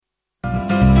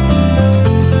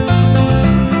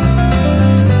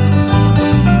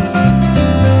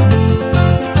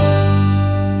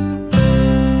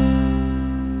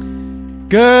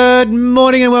Good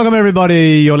morning and welcome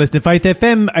everybody. You're listening to Faith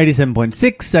FM 87.6,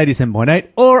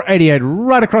 87.8 or 88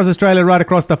 right across Australia, right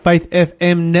across the Faith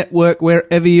FM network,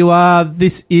 wherever you are.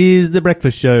 This is The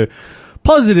Breakfast Show.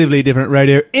 Positively different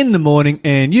radio in the morning,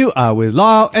 and you are with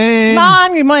Lyle and...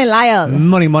 Good morning, Lyle.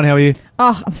 Morning, Mon. How are you?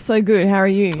 Oh, I'm so good. How are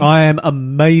you? I am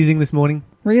amazing this morning.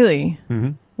 Really?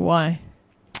 Mm-hmm. Why?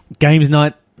 Games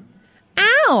night.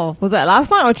 Ow! Was that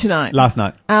last night or tonight? Last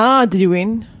night. Ah, did you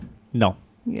win? No.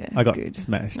 Yeah, I got good.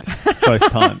 smashed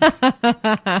both times.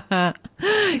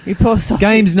 You poor sausage.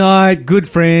 Games night, good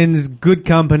friends, good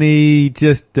company,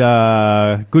 just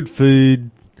good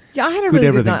food. Yeah, I had a good really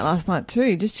everything. good night last night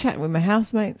too. Just chatting with my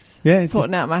housemates. Yeah,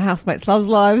 sorting out my housemates' love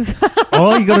lives.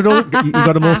 Oh, you got it all? You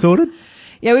got them all sorted?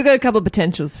 Yeah, we got a couple of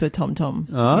potentials for Tom Tom.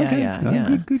 Oh, okay.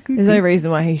 Yeah. Good. There's no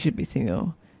reason why he should be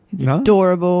single. He's No?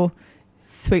 adorable,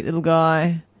 sweet little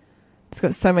guy. He's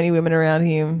got so many women around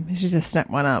him. He should just snap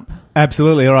one up.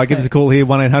 Absolutely. All right, give us a call here.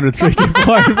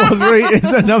 1-800-325-443 is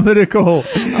the number to call.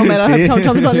 Oh, man, I hope Tom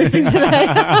Tom's not listening today.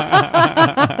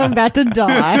 I'm about to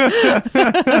die.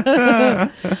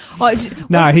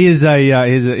 No, he's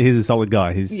a solid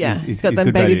guy. He's got them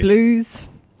good baby value. blues.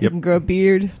 He Yep. can grow a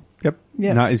beard. Yep.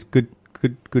 Yep. No, it's good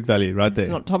value right there.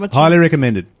 It's not Tom. Highly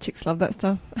recommended. Chicks love that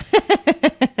stuff.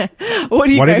 What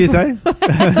are you Whatever you grateful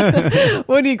say.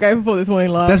 What are you grateful for this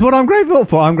morning, Lyle? That's what I'm grateful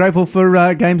for. I'm grateful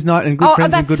for games night and good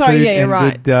friends and good food. Yeah, you're and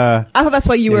right. Good, I thought that's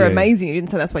why you were yeah. amazing. You didn't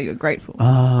say that's why you were grateful.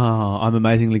 I'm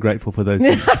amazingly grateful for those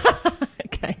things.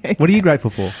 Okay. What are you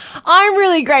grateful for? I'm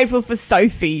really grateful for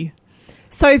Sophie.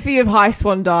 Sophie of High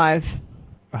Swan Dive.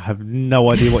 I have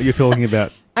no idea what you're talking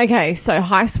about. Okay, so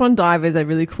High Swan Dive is a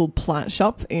really cool plant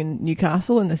shop in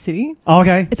Newcastle in the city. Oh,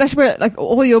 okay. It's actually where like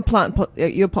all your pot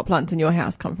plants in your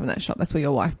house come from that shop. That's where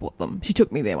your wife bought them. She took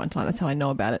me there one time. That's how I know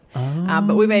about it.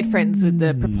 But we made friends with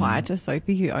the proprietor,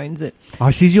 Sophie, who owns it.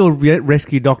 Oh, she's your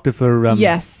rescue doctor for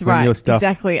yes, when right, your stuff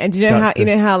exactly. And do you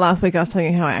know how last week I was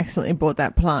telling you how I accidentally bought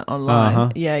that plant online?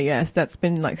 Uh-huh. Yes, that's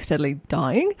been like steadily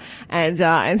dying, and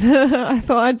I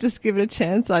thought I'd just give it a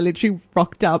chance. I literally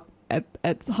rocked up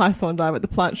at High Swan Dive at the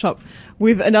plant shop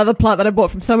with another plant that I bought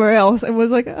from somewhere else and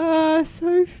was like,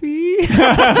 Sophie.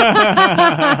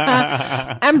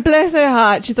 And bless her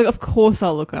heart, she's like, of course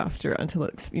I'll look after it until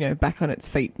it's, back on its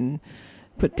feet and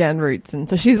put down roots. And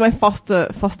so she's my foster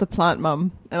plant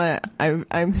mum. And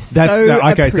I'm so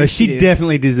okay, so she appreciative.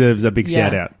 definitely deserves a big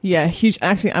shout out. Yeah, huge.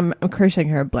 Actually, I'm crocheting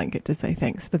her a blanket to say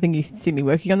thanks. The thing you see me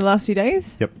working on the last few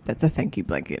days. Yep. That's a thank you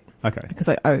blanket. Okay. Because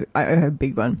I owe her a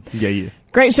big one. Yeah.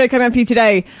 Great show coming up for you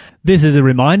today. This is a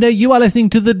reminder, you are listening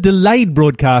to the delayed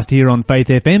broadcast here on Faith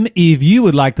FM. If you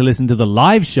would like to listen to the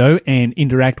live show and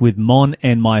interact with Mon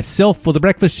and myself for the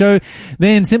breakfast show,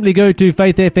 then simply go to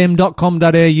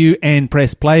faithfm.com.au and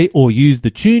press play or use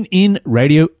the TuneIn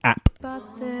radio app. But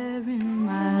there in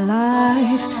my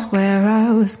life where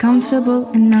I was comfortable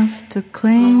enough to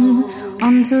cling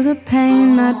onto the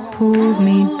pain that pulled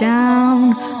me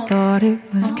down, thought it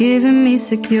was giving me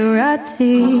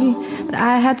security, but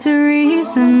I had to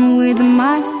reason with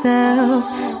myself,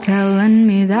 telling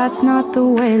me that's not the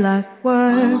way life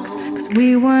works, 'cause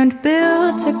we weren't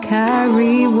built to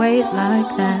carry weight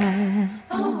like that.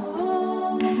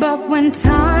 But when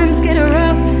times get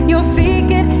rough, your feet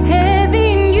get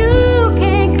heavy and you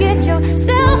can't get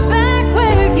yourself back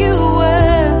where you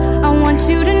were. I want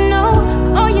you to know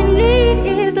all you need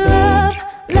is love,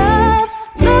 love,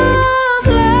 love,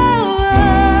 love.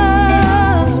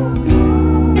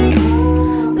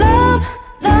 Love,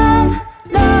 love,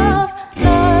 love,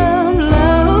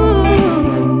 love.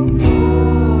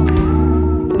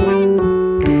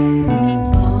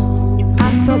 I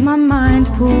felt my mind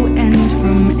pull end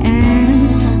from end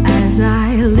as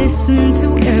I listened to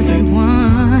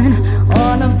everyone.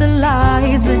 All of the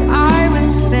lies that I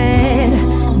was fed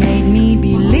made me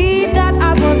believe that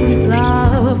I wasn't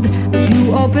loved. But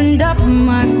you opened up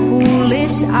my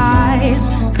foolish eyes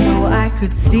so I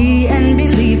could see and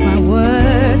believe my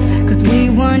worth. 'Cause we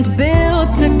weren't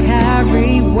built to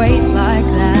carry weight like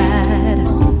that.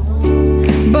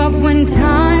 But when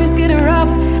times get rough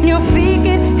and your feet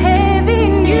get heavy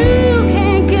and you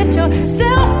can't get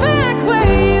yourself back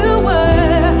where you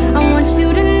were, I want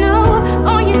you to know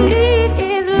all you need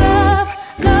is love,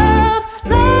 love,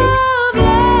 love,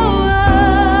 love.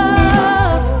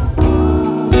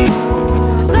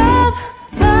 Love,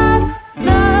 love,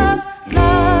 love,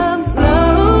 love,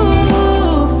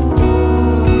 love.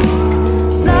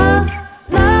 Love,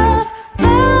 love,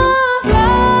 love,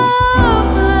 love,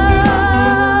 love.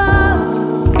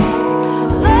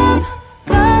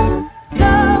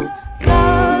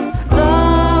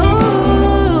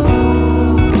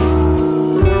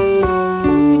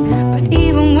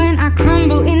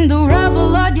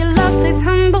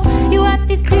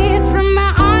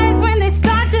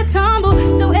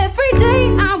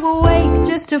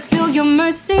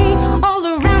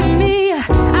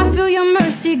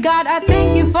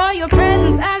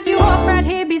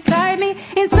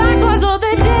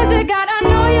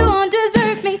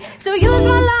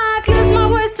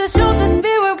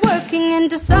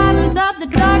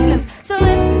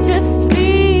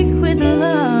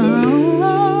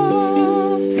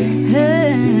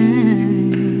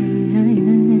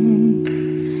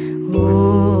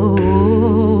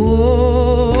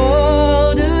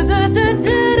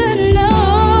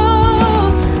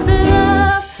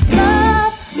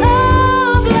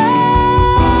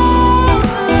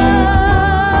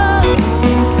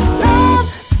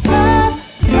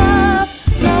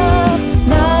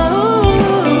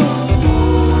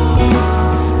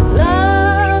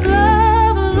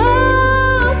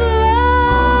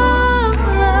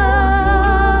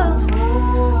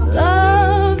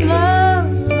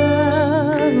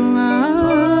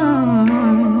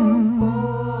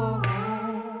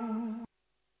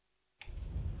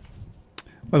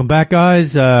 Welcome back,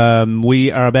 guys.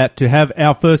 We are about to have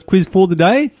our first quiz for the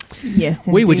day. Yes,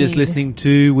 indeed. We were just listening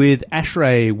to with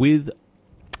Ashray with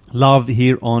Love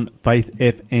here on Faith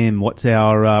FM. What's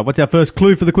our first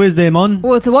clue for the quiz there, Mon?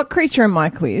 Well, it's a what creature in my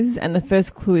quiz, and the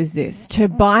first clue is this.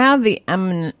 Tobiah the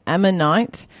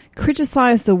Ammonite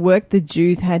criticised the work the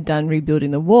Jews had done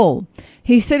rebuilding the wall.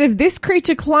 He said if this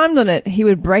creature climbed on it, he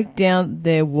would break down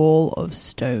their wall of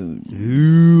stone.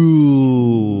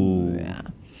 Ooh. Yeah.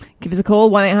 Give us a call,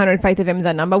 1-800-FAITH-FM is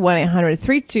our number,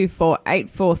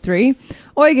 1-800-324-843,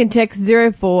 or you can text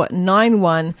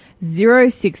 0491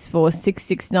 064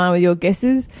 669 with your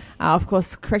guesses. Of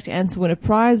course, correct answer win a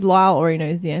prize. Lyle already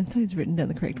knows the answer. He's written down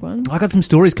the correct one. I got some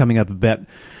stories coming up about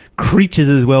creatures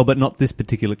as well, but not this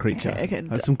particular creature. Okay.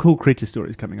 Some cool creature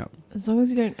stories coming up. As long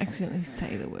as you don't accidentally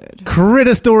say the word.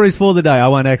 Critter stories for the day. I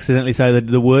won't accidentally say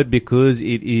the word because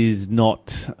it is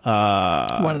not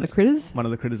One of the critters? one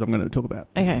of the critters I'm going to talk about.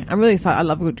 Okay, I'm really excited. I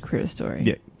love a good critter story.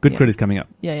 Yeah, good critters coming up.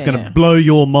 Yeah, It's going to blow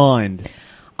your mind.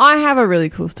 I have a really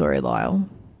cool story, Lyle.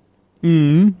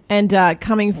 And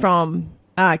coming from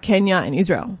Kenya and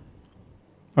Israel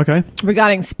Okay.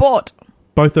 regarding sport.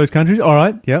 Both those countries? All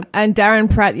right. Yep. And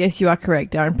Darren Pratt, yes, you are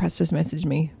correct. Darren Pratt's just messaged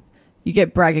me. You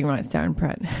get bragging rights, Darren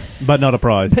Pratt. But not a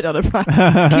prize. But not a prize.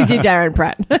 Because you're Darren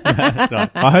Pratt. No.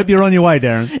 I hope you're on your way,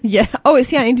 Darren. Yeah. Oh, is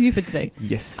he on interview for today?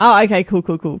 Yes. Oh, okay. Cool.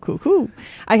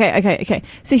 Okay.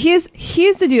 So here's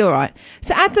the deal, right?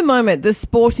 So at the moment, the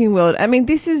sporting world, I mean,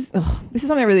 this is something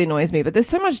that really annoys me, but there's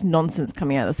so much nonsense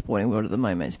coming out of the sporting world at the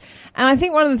moment. And I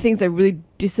think one of the things that really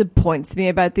disappoints me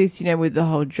about this, with the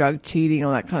whole drug cheating,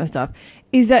 all that kind of stuff,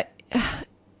 is that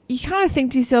you kind of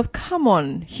think to yourself, come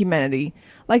on, humanity.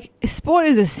 Like, sport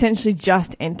is essentially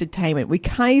just entertainment. We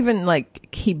can't even,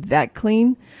 keep that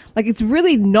clean. Like, it's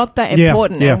really not that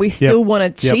important, and we still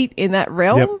want to cheat in that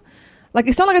realm. Yep. Like,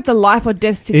 it's not like it's a life or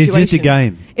death situation. It's just a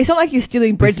game. It's not like you're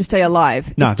stealing bread to stay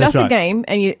alive. No, it's just that's a right. game,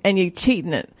 and you're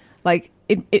cheating it. Like,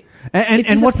 it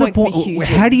And what's the disappoints me point? hugely.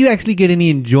 How do you actually get any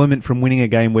enjoyment from winning a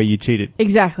game where you cheated?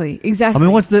 Exactly. I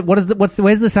mean, where's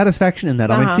the satisfaction in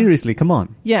that? I mean, Uh-huh. seriously, come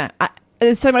on. Yeah,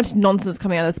 there's so much nonsense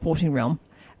coming out of the sporting realm.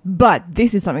 But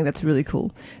this is something that's really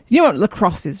cool. You know what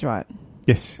lacrosse is, right?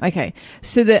 Yes. Okay.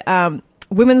 So the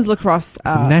women's lacrosse...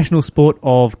 It's the national sport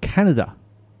of Canada.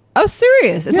 Oh,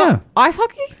 serious? It's Yeah. not ice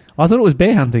hockey? I thought it was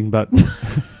bear hunting, but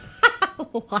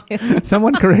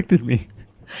someone corrected me.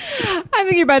 I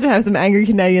think you're about to have some angry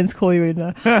Canadians call you in.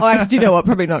 Oh, actually, do you know what?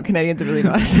 Probably not. Canadians are really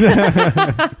nice.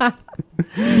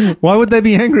 Why would they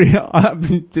be angry?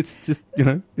 It's just,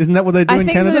 isn't that what they do in I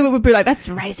think Canada? some people would be like, that's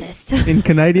racist. In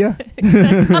Canada?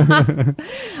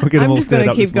 I'm just going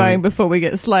to keep going before we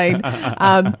get slain.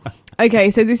 Okay,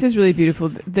 so this is really beautiful.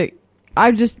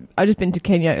 I've just been to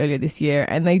Kenya earlier this year,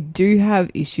 and they do have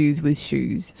issues with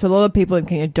shoes. So a lot of people in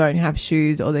Kenya don't have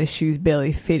shoes, or their shoes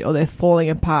barely fit, or they're falling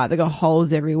apart. They've got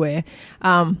holes everywhere.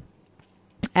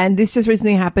 And this just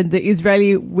recently happened. The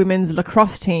Israeli women's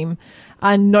lacrosse team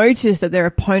noticed that their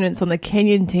opponents on the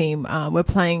Kenyan team were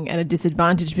playing at a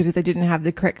disadvantage because they didn't have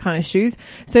the correct kind of shoes.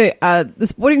 So the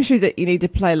sporting shoes that you need to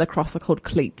play lacrosse are called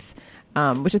cleats,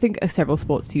 which I think several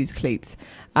sports use cleats.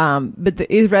 But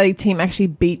the Israeli team actually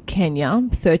beat Kenya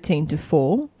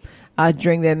 13-4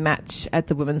 during their match at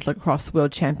the Women's Lacrosse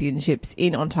World Championships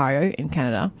in Ontario in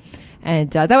Canada.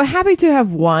 And they were happy to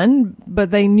have won,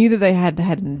 but they knew that they had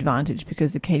an advantage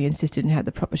because the Kenyans just didn't have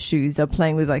the proper shoes. They were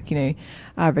playing with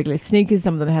regular sneakers.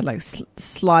 Some of them had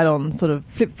slide-on sort of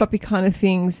flip-floppy kind of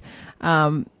things.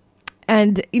 And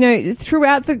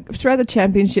throughout the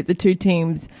championship, the two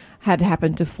teams had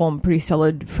happened to form pretty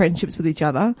solid friendships with each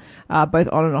other, both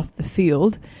on and off the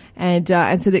field. And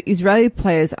so the Israeli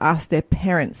players asked their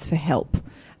parents for help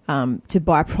to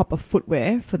buy proper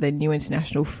footwear for their new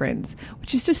international friends,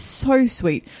 which is just so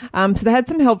sweet. So they had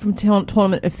some help from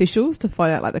tournament officials to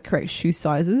find out the correct shoe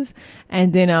sizes.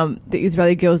 And then the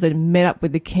Israeli girls then met up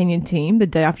with the Kenyan team the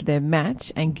day after their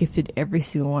match and gifted every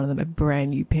single one of them a brand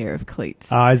new pair of cleats.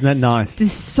 Isn't that nice? This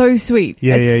is so sweet.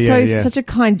 Yeah, it's such a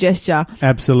kind gesture.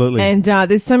 Absolutely. And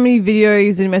there's so many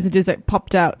videos and messages that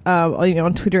popped out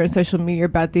on Twitter and social media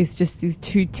about this, just these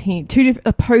two different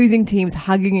opposing teams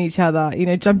hugging each other,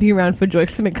 jumping around for joy.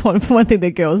 I mean, come on, for one thing, they're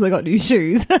girls, they got new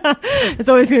shoes. It's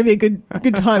always going to be a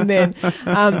good time then.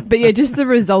 But yeah, just the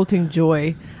resulting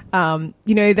joy.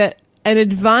 That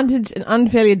an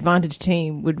unfairly advantaged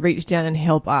team would reach down and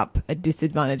help up a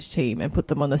disadvantaged team and put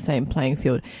them on the same playing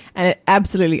field. And it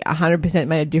absolutely 100%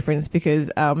 made a difference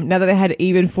because now that they had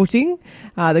even footing,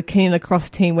 the Kenyan lacrosse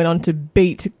team went on to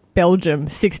beat Belgium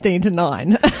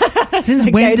 16-9. Since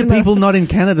when do people not in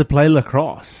Canada play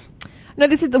lacrosse? No,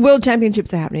 this is the World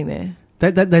Championships are happening there.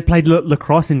 They played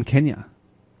lacrosse in Kenya.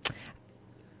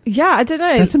 Yeah, I don't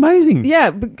know. That's amazing.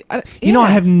 Yeah, but, You know, I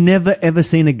have never ever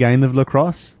seen a game of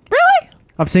lacrosse. Really?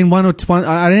 I've seen one or two.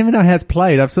 I don't even know how it's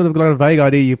played. I've sort of got a vague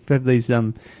idea. You have these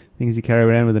things you carry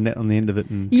around with a net on the end of it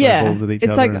and throw balls at each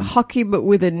other. It's like hockey but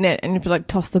with a net, and you have to like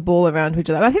toss the ball around to each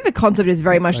other. And I think the concept is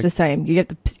very much the same. You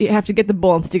have to get the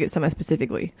ball and stick it somewhere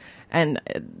specifically, and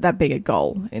that being a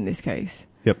goal in this case.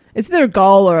 Yep. It's either a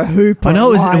goal or a hoop. I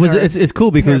know it's cool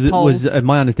because it poles. was,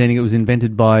 my understanding, it was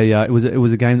invented by it was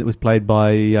a game that was played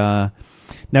by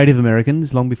Native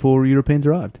Americans long before Europeans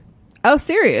arrived. Oh,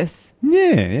 serious?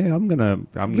 Yeah. I'm gonna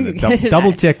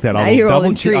double check that. Now I you're will all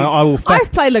double check. intrigued. I will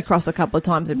I've played lacrosse a couple of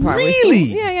times in primary Really?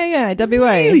 school. Yeah.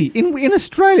 WA. Really? In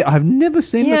Australia, I've never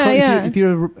seen lacrosse. Yeah. If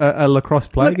you're a lacrosse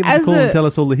player, Look, give us a call and tell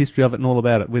us all the history of it and all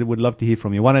about it. We would love to hear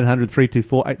from you.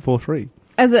 1-800-324-843.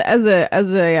 As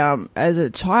a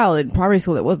child in primary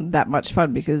school, it wasn't that much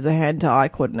fun because the hand-to-eye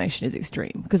coordination is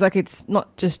extreme. Because like it's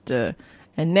not just a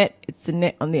net; it's a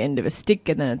net on the end of a stick,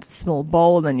 and then it's a small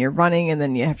ball, and then you're running, and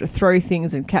then you have to throw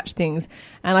things and catch things.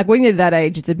 And like when you're that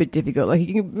age, it's a bit difficult. Like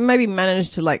you can maybe manage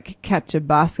to like catch a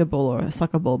basketball or a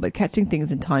soccer ball, but catching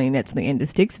things in tiny nets on the end of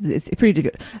sticks is pretty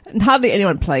difficult. And hardly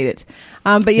anyone played it.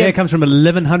 But yeah, it comes from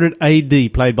 1100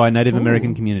 AD, played by Native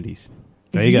American communities.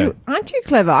 There you go. Aren't you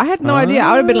clever? I had no idea.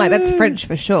 I would have been like, that's French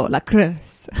for sure.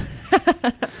 Lacrosse.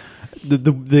 I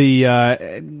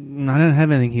don't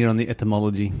have anything here on the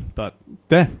etymology, but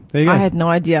there you go. I had no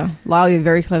idea. Lyle, you're a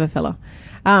very clever fella.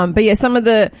 But yeah, some of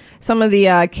the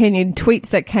Kenyan tweets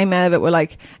that came out of it were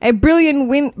like, a brilliant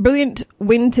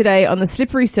win today on the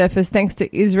slippery surface thanks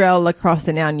to Israel Lacrosse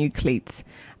and our new cleats.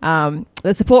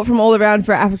 The support from all around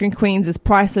for African queens is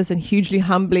priceless and hugely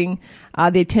humbling.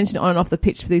 The attention on and off the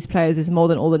pitch for these players is more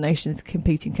than all the nations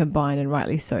competing combined, and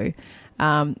rightly so.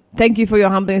 Thank you for your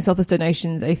humbling and selfless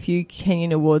donations. A few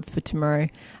Kenyan awards for tomorrow.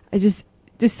 It's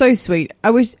just so sweet.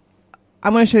 I'm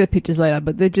going to show you the pictures later,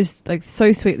 but they're just like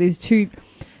so sweet. These two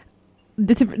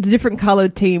different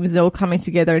coloured teams, they're all coming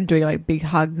together and doing like big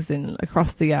hugs and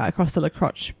across the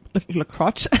lacrosse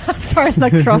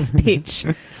pitch.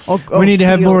 We need to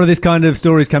have more of this kind of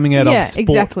stories coming out of sport. Yeah,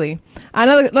 exactly.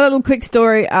 Another little quick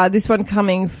story. This one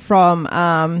coming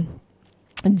from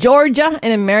Georgia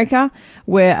in America,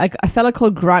 where a fella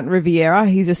called Grant Riviera,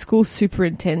 he's a school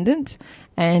superintendent,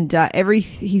 and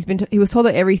he was told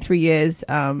that every 3 years,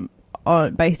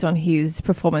 based on his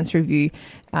performance review,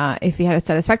 if he had a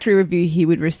satisfactory review, he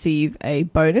would receive a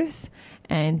bonus.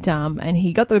 And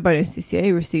he got the bonus this year.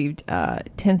 He received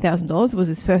 $10,000. It was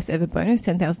his first ever bonus,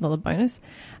 $10,000 bonus.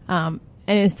 And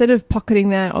instead of pocketing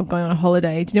that or going on a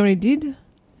holiday, do you know what he did?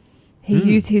 He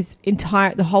used his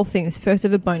whole thing, his first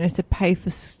ever bonus, to pay for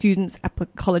students'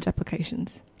 college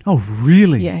applications. Oh,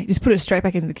 really? Yeah, he just put it straight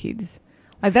back into the kids.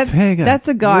 Like that's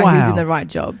a guy who's in the right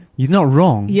job. You're not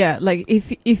wrong. Yeah, like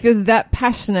if you're that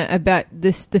passionate about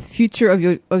the future of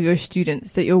your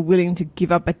students, that you're willing to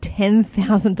give up a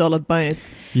 $10,000 bonus.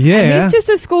 Yeah, and he's just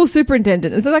a school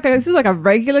superintendent. This is like a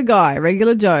regular guy,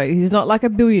 regular Joe. He's not like a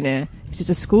billionaire. He's just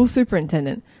a school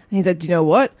superintendent. And he's like, do you know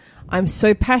what? I'm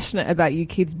so passionate about you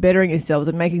kids bettering yourselves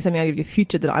and making something out of your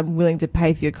future that I'm willing to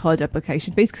pay for your college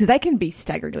application fees, because they can be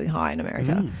staggeringly high in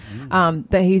America.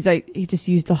 That he just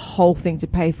used the whole thing to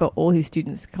pay for all his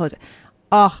students' college.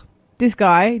 Oh, this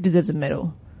guy deserves a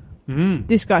medal.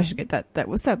 This guy should get that.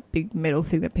 What's that big medal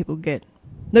thing that people get?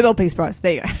 Nobel Peace Prize.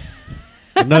 There you go.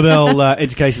 The Nobel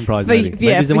Education Prize. Maybe.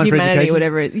 Yeah, Is there for one humanity, for education?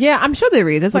 whatever it is. Yeah, I'm sure there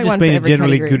is. There's like just one for being every a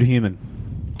generally category. good human.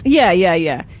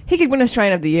 Yeah. He could win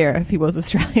Australian of the Year if he was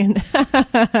Australian.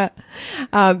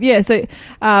 So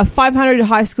 500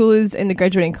 high schoolers in the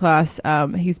graduating class.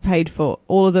 He's paid for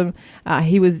all of them.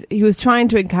 He was trying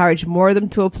to encourage more of them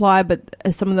to apply, but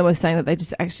some of them were saying that they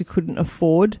just actually couldn't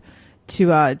afford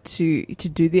to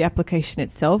do the application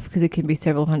itself, because it can be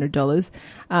several $100s.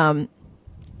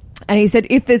 And he said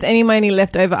if there's any money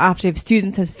left over after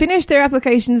students have finished their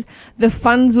applications, the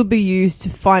funds will be used to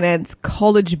finance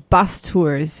college bus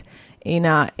tours in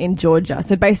Georgia.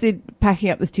 So basically packing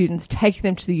up the students, taking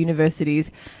them to the universities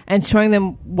and showing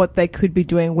them what they could be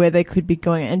doing, where they could be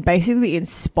going, and basically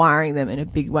inspiring them in a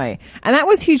big way. And that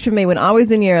was huge for me. When I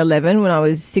was in year 11, when I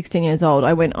was 16 years old,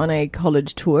 I went on a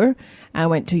college tour. I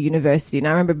went to university, and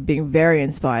I remember being very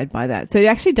inspired by that. So it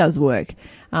actually does work.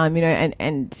 And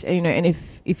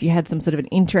if you had some sort of an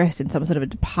interest in some sort of a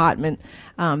department,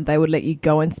 they would let you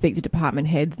go and speak to department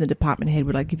heads, and the department head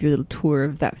would like give you a little tour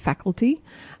of that faculty.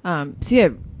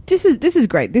 This is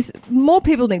great. More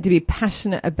people need to be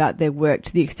passionate about their work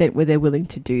to the extent where they're willing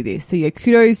to do this. So yeah,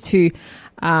 kudos to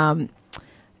Grant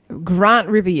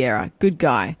Riviera, good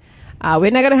guy.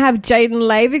 We're now going to have Jaden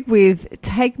Lavik with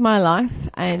Take My Life,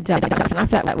 and after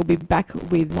that we'll be back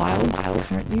with Lyle's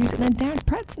current news, and then Darren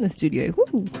Pratt's in the studio.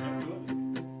 Woo.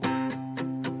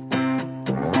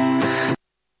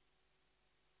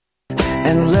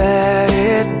 And let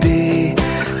it be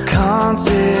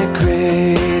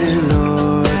consecrated,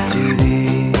 Lord, to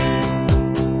Thee.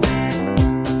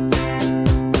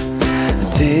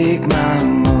 Take my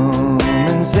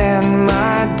moments and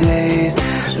my days,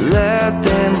 let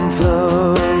them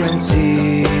flow in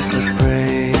ceaseless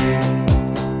praise.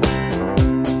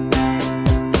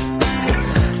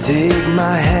 Take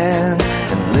my hand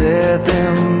and let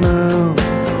them move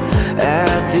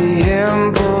at the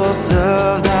impulse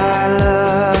of Thy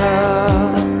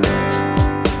love.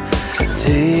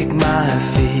 Take my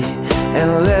feet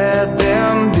and let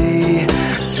them be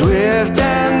swift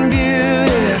and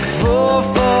beautiful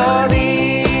for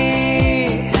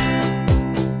Thee.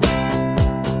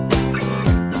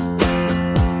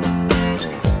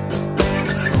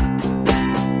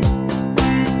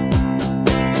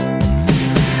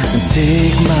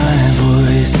 Take my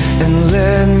voice and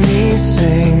let me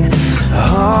sing,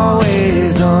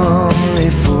 always only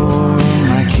for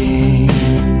my King.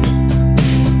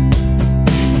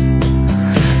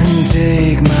 And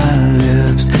take my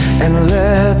lips and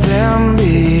let them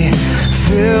be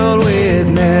filled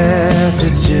with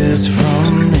messages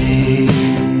from Thee.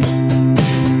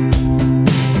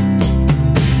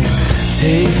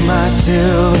 Take my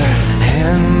silver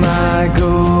and my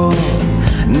gold,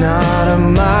 not of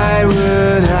my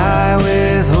word I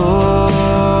withhold.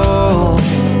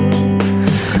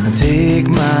 Take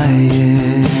my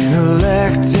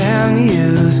intellect and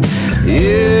use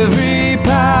every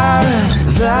power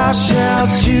Thou shalt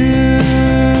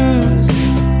choose.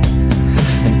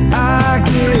 And I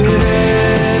give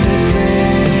everything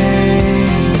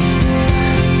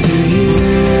to You.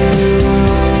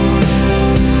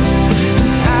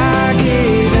 And I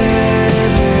give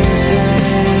everything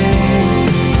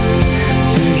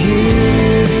to You.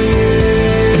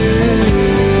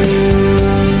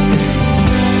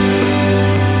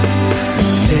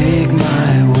 Take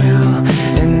my will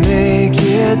and make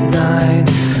it Thine,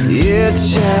 it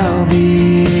shall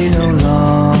be no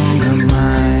longer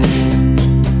mine.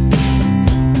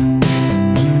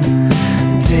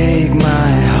 Take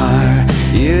my heart,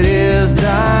 it is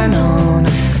Thine own,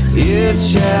 it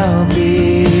shall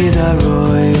be Thy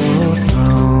royal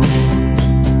throne.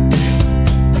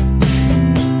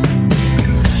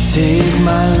 Take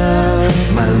my love,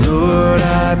 my Lord,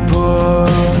 I pour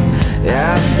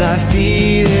at Thy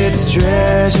feet, its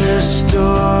treasure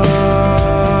store.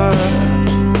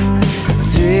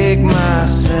 Take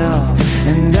myself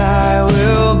and I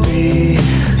will be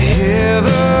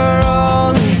ever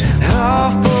only all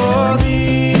for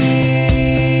Thee.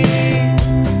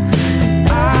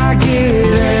 I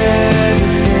give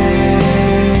everything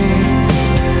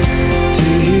to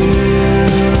You.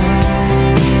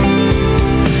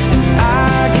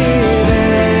 I give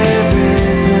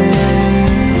everything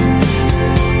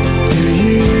to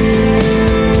You.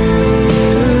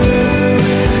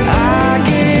 I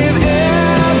give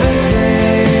everything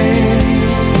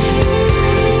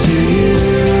to You.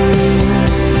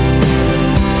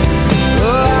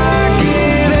 Oh, I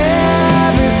give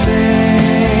everything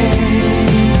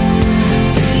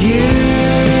to You.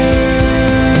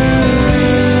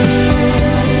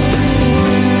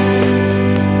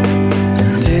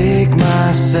 Take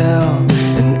myself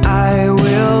and I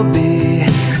will be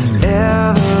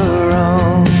ever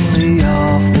only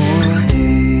all for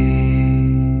Thee.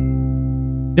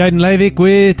 Jaden Lavik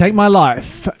with Take My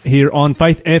Life here on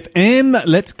Faith FM.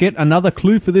 Let's get another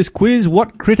clue for this quiz.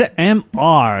 What critter am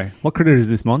I? What critter is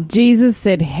this, Mon? Jesus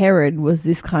said Herod was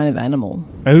this kind of animal.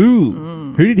 Oh,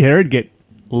 who did Herod get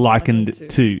likened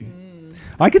to?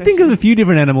 I could think of a few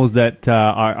different animals that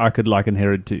I could liken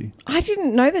Herod to. I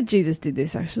didn't know that Jesus did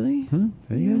this, actually.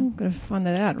 There you I'm going to find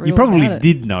that out. You probably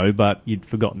did know, but you'd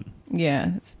forgotten. Yeah.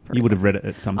 That's You would have read it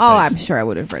at some stage. Oh, I'm sure I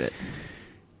would have read it.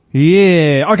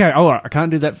 Yeah. Okay. All right. I can't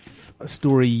do that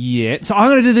story yet. So I'm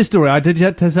going to do this story. I did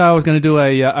say I was going to do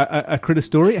a critter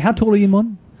story. How tall are you,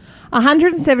 Mon?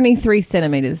 173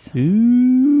 centimetres.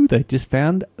 Ooh, they just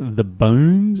found the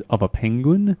bones of a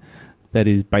penguin that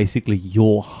is basically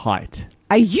your height.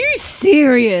 Are you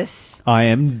serious? I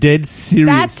am dead serious.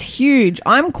 That's huge.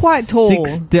 I'm quite tall.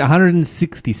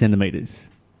 160 centimetres.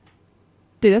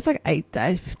 Dude, that's like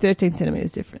 13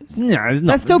 centimetres difference. No, it's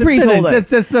not. That's still pretty tall, though.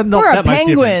 That's not For a that much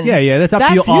penguin. difference. Yeah, that's up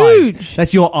to That's your eyes. huge.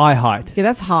 That's your eye height. Yeah,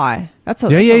 that's high. That's a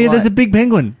Yeah. There's a big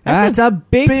penguin. That's a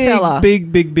big fella.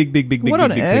 Big What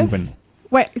on earth? penguin.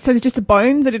 Wait, so there's just the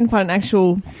bones? I didn't find an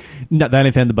actual... No, they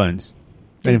only found the bones.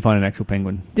 They didn't find an actual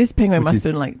penguin. This penguin Which must is-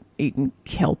 have been like eating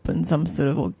kelp and some sort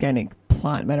of organic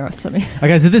plant matter or something.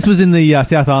 Okay, so this was in the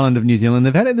South Island of New Zealand.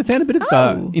 They found a bit of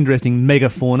Oh. interesting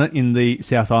megafauna in the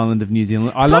South Island of New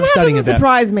Zealand. I Somehow love studying doesn't about.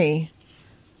 surprise me.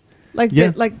 Like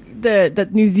Yeah. that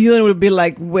New Zealand would be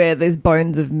like where there's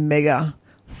bones of mega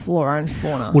flora and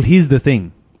fauna. Well, here's the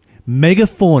thing: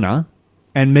 megafauna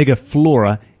and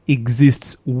megaflora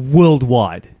exists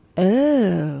worldwide.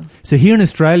 Oh. So here in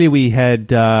Australia, we had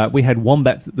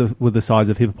wombats that were the size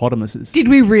of hippopotamuses. Did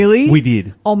we really? We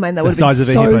did. Oh man, that The would have been size of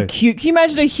a so hippo. cute. Can you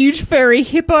imagine a huge furry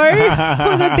hippo with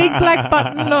a big black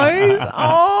button nose?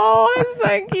 Oh, that's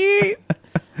so cute.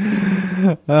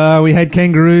 We had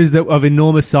kangaroos that of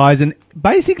enormous size, and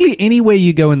basically anywhere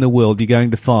you go in the world, you're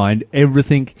going to find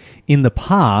everything in the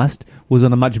past was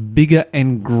on a much bigger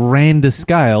and grander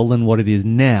scale than what it is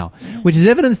now, which is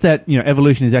evidence that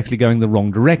evolution is actually going the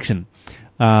wrong direction.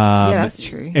 Yeah, that's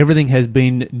true. Everything has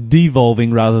been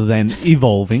devolving rather than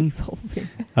evolving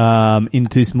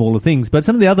into smaller things. But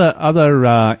some of the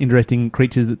other interesting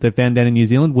creatures that they found down in New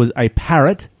Zealand was a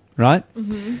parrot. Right?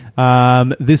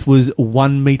 Mm-hmm. This was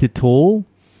 1 meter tall.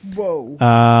 Whoa.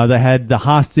 They had the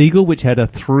Haast's eagle, which had a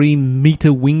 3 meter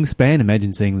wingspan.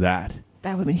 Imagine seeing that.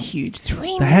 That would have been huge.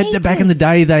 3 They had meters. back in the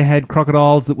day. They had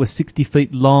crocodiles that were 60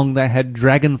 feet long. They had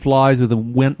dragonflies with a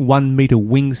 1 meter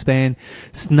wingspan.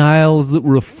 Snails that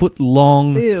were a foot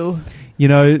long. Ew.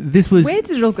 This was. Where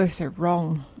did it all go so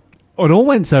wrong? It all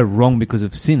went so wrong because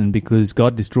of sin and because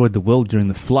God destroyed the world during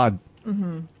the flood.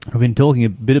 Mm-hmm. I've been talking a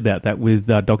bit about that with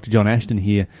Dr. John Ashton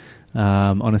here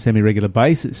on a semi-regular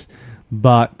basis.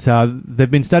 But they've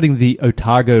been studying the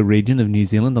Otago region of New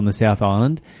Zealand on the South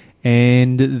Island,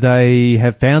 and they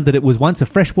have found that it was once a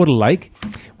freshwater lake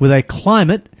with a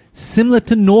climate similar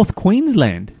to North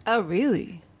Queensland. Oh,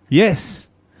 really? Yes.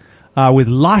 With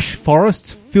lush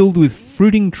forests filled with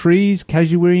fruiting trees,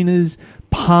 casuarinas,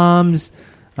 palms,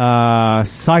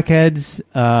 cycads,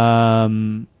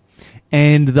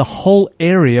 and the whole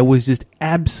area was just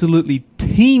absolutely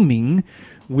teeming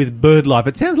with bird life.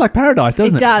 It sounds like paradise,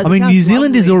 doesn't it? It does. I It mean, sounds New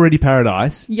Zealand is lovely. already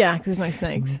paradise, Yeah, because there's no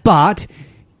snakes. but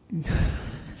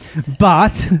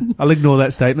I'll ignore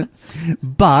that statement.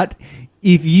 But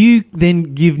if you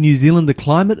then give New Zealand the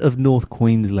climate of North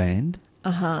Queensland,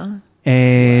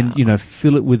 and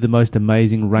fill it with the most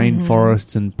amazing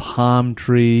rainforests and palm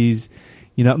trees.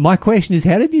 My question is,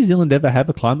 how did New Zealand ever have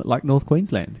a climate like North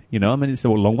Queensland? It's a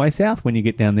long way south when you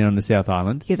get down there on the South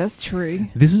Island. Yeah, that's true.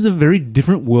 This was a very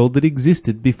different world that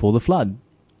existed before the flood.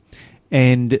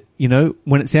 And,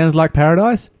 when it sounds like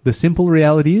paradise, the simple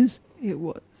reality is It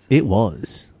was. it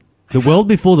was. The world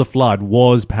before the flood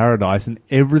was paradise, and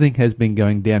everything has been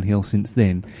going downhill since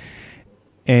then.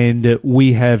 And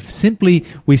we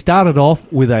started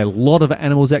off with a lot of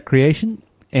animals at creation,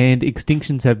 and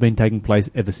extinctions have been taking place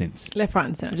ever since. Left, right,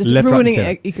 and centre. Just Left, right, and ruining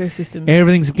centre. ecosystems.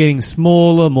 Everything's getting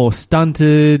smaller, more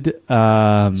stunted,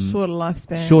 Shorter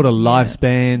lifespans. shorter Yeah.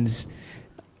 lifespans.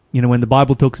 When the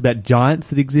Bible talks about giants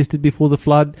that existed before the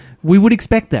flood, we would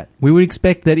expect that. We would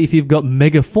expect that if you've got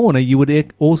megafauna, you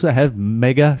would also have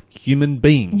mega human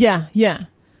beings. Yeah, yeah.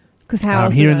 Because how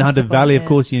else Here are in the they Hunter gonna Valley, of step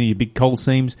on course, your big coal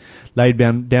seams laid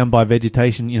down by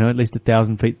vegetation, at least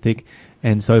 1,000 feet thick,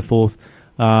 and so forth.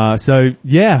 Some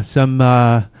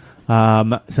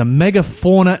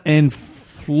megafauna and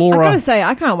flora. I gotta say,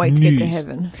 I can't wait to get to news.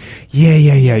 heaven. Yeah.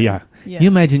 Yeah. You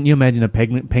imagine a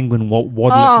penguin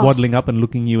waddling up and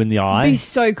looking you in the eye. It'd be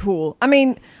so cool. I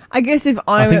mean, I guess if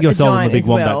I I'm think you're a sold on the giant big as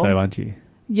wombat, well, though, aren't you?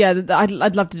 yeah,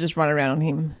 I'd love to just run around on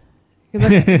him.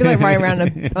 It'd be like running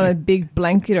around on a big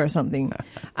blanket or something.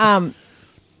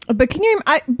 But can you?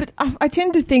 I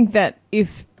tend to think that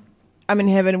if I'm in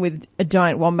heaven with a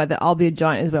giant wombat, that I'll be a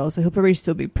giant as well. So he'll probably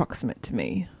still be proximate to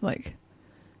me. Like,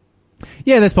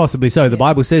 Yeah, that's possibly so. The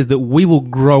Bible says that we will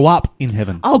grow up in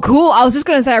heaven. oh, cool. I was just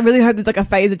going to say, I really hope there's like a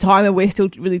phase of time where we're still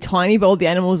really tiny, but all the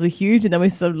animals are huge, and then we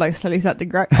sort of like slowly start to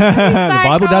grow. The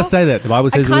Bible does say that. The Bible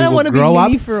says we I kind of will want to be grow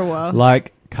mini up for a while.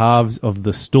 like calves of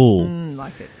the stall.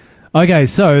 Like it. Okay,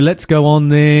 so let's go on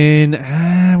then.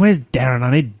 Where's Darren?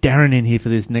 I need Darren in here for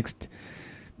this next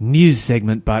news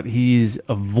segment, but he is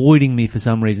avoiding me for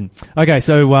some reason. Okay,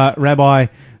 so Rabbi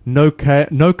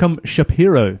Nocum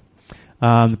Shapiro,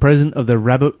 the president of the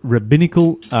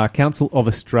Rabbinical Council of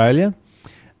Australia,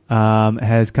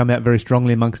 has come out very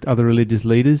strongly amongst other religious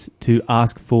leaders to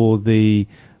ask for the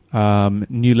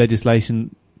new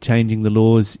legislation changing the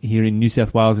laws here in New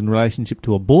South Wales in relationship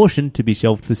to abortion to be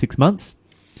shelved for 6 months.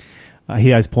 He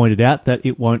has pointed out that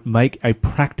it won't make a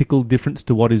practical difference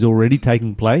to what is already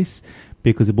taking place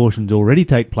because abortions already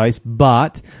take place,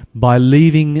 but by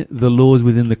leaving the laws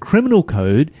within the criminal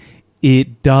code,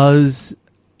 it does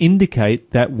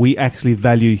indicate that we actually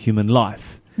value human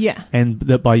life. Yeah. And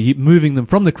that by moving them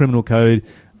from the criminal code,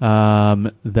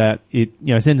 that it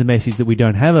sends a message that we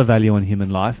don't have a value on human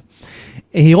life.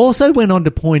 He also went on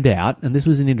to point out, and this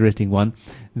was an interesting one,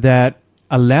 that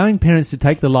allowing parents to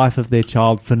take the life of their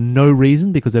child for no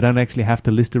reason, because they don't actually have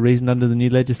to list a reason under the new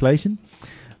legislation,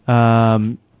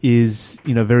 is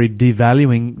very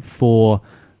devaluing for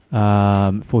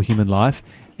human life.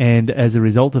 And as a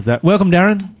result of that, welcome,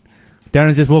 Darren.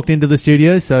 Darren's just walked into the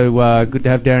studio, so good to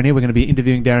have Darren here. We're going to be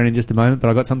interviewing Darren in just a moment, but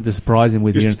I've got something to surprise him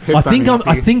with here. I think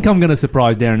I'm going to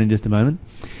surprise Darren in just a moment.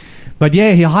 But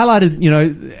yeah, he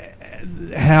highlighted,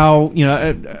 how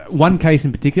one case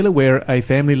in particular where a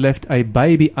family left a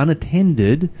baby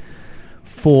unattended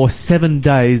for 7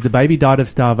 days. The baby died of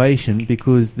starvation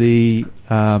because the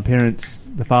parents,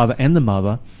 the father and the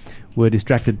mother, were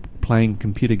distracted playing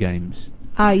computer games.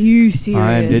 Are you serious?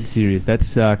 I am dead serious.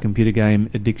 That's computer game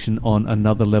addiction on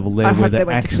another level there, where they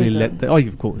actually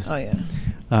of course. Oh yeah.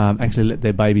 Actually let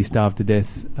their baby starve to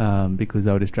death because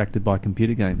they were distracted by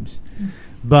computer games.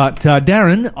 But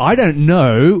Darren, I don't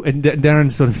know. And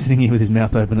Darren's sort of sitting here with his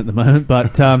mouth open at the moment.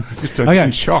 But just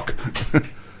in shock.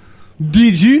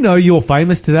 Did you know you're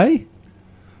famous today?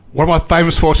 What am I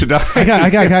famous for today?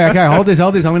 Okay. Hold this.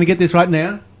 I'm going to get this right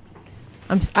now.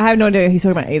 I have no idea what he's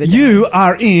talking about either. You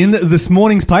are in this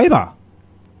morning's paper.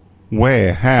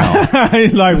 Where? How?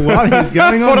 He's like, what is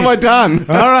going on? What have I done?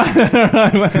 All right.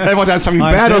 Have I done something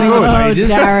bad or good?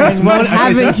 Oh, Darren, what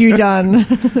haven't you done?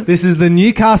 This is the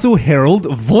Newcastle Herald,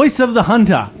 Voice of the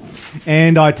Hunter.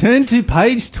 And I turn to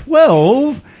page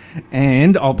 12,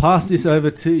 and I'll pass this over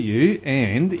to you,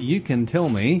 and you can tell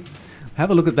me. Have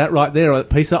a look at that right there,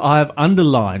 Pisa. I have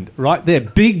underlined right there.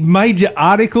 Big major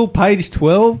article, page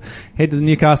 12. Head to the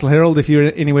Newcastle Herald if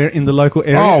you're anywhere in the local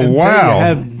area. Oh, and wow. There you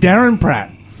have Darren Pratt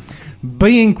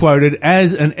being quoted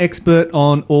as an expert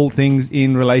on all things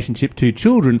in relationship to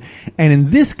children. And in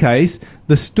this case,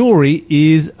 the story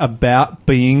is about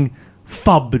being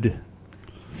fubbed.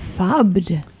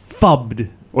 Fubbed.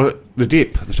 Well, the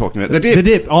dip they're talking about. The dip. The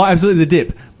dip. Oh, absolutely the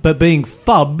dip. But being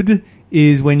fubbed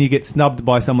is when you get snubbed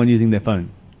by someone using their phone.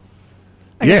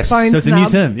 Yes. So it's a new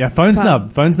term. Yeah, phone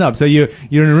snub. So you're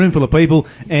in a room full of people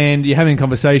and you're having a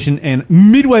conversation, and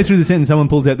midway through the sentence someone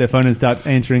pulls out their phone and starts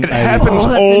answering. It happens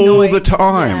all the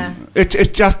time. Yeah.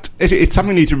 It's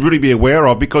something you need to really be aware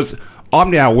of, because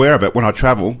I'm now aware of it when I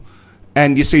travel,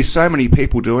 and you see so many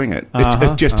people doing it.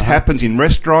 It just happens in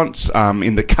restaurants,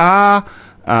 in the car,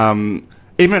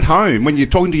 even at home when you're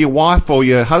talking to your wife or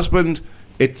your husband.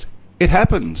 It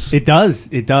happens. It does.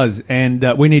 And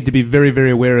we need to be very, very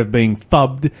aware of being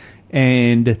fubbed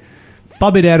and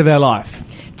fub it out of our life.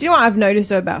 Do you know what I've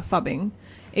noticed about fubbing?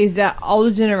 Is that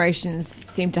older generations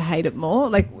seem to hate it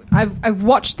more. Like, I've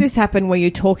watched this happen where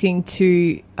you're talking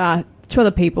to two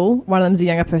other people. One of them's a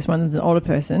younger person, one of them's an older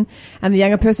person. And the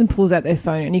younger person pulls out their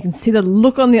phone, and you can see the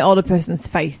look on the older person's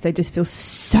face. They just feel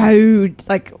so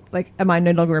like, am I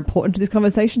no longer important to this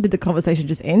conversation? Did the conversation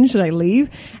just end? Should I leave?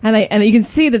 And you can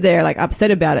see that they're like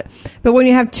upset about it. But when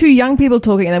you have two young people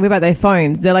talking and they whip out their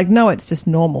phones, they're like, no, it's just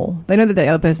normal. They know that the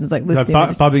other person's like listening.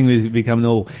 So fubbing has become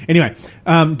normal. Anyway,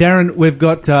 Darren, we've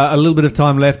got a little bit of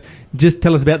time left. Just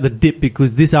tell us about the dip,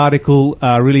 because this article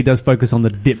really does focus on the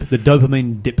dip, the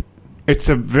dopamine dip. It's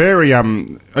a very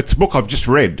it's a book I've just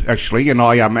read, actually, and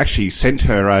I actually sent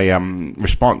her a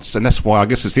response, and that's why I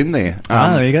guess it's in there.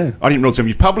 There you go. I didn't realize it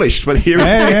was published, but here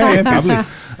yeah, published.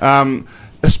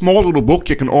 A small little book.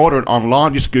 You can order it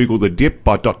online. Just Google The Dip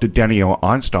by Dr. Danielle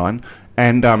Einstein,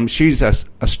 and she's an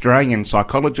Australian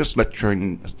psychologist, lecturer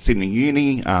in Sydney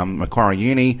Uni, Macquarie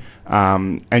Uni,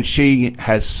 and she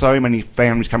has so many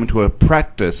families come into her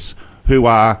practice who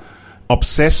are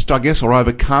obsessed, I guess, or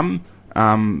overcome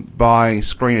by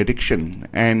screen addiction.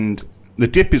 And the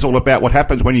dip is all about what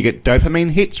happens when you get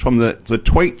dopamine hits from the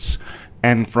tweets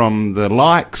and from the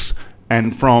likes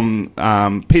and from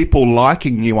people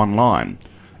liking you online.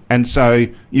 And so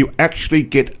you actually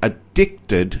get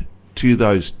addicted to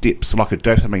those dips, like a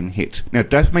dopamine hit. Now,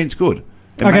 dopamine's good.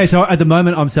 So at the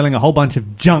moment I'm selling a whole bunch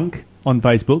of junk on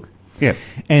Facebook. Yeah.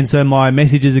 And so my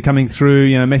messages are coming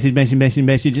through,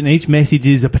 message, and each message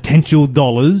is a potential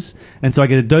dollars. And so I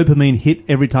get a dopamine hit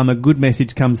every time a good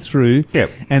message comes through. Yeah.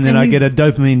 And then I get a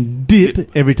dopamine dip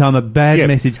every time a bad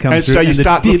message comes through. And so you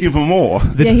start looking for more.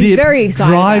 The he's dip very excited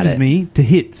drives me to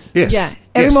hits. Yes. Yeah.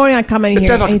 Every morning I come in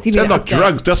here and it sounds like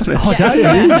drugs, doesn't it? Oh, it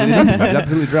is. It's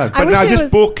absolutely drugs. But now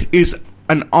this book is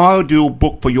an ideal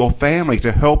book for your family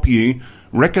to help you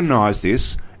recognise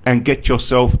this and get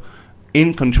yourself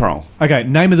in control. Okay,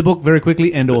 name of the book very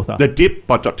quickly and author. The Dip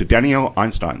by Dr. Danielle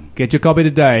Einstein. Get your copy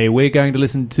today. We're going to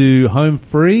listen to Home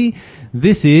Free.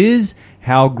 This is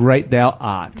How Great Thou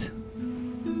Art.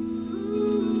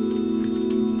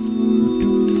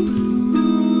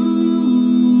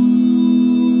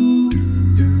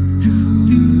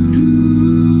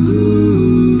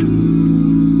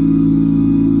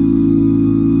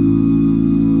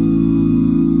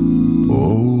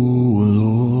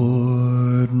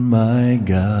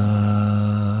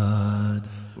 God,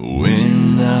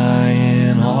 when I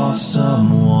in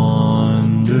awesome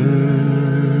wonder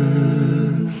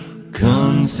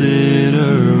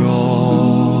consider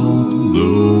all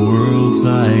the worlds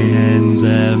thy hands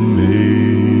have made,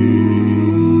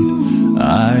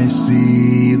 I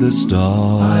see the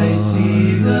stars,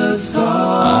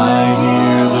 I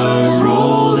hear the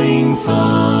rolling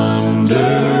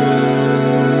thunder,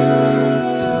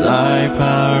 thy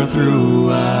power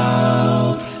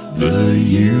throughout the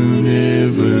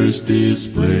universe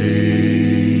displayed.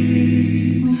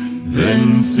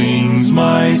 Then sings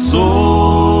my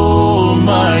soul,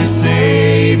 my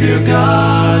Savior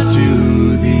God,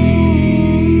 to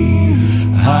thee.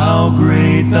 How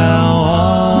great thou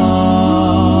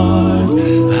art,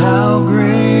 how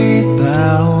great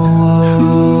thou art.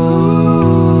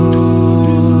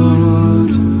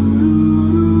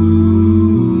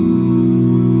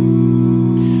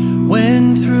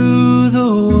 When through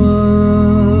the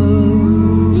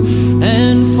woods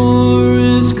and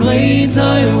forest glades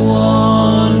I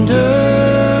wander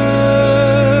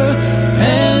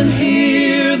and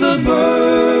hear the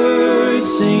birds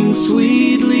sing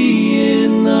sweetly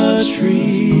in the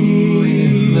tree.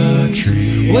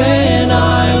 When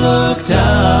I look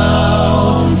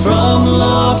down from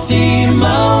lofty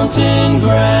mountain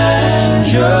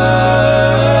grandeur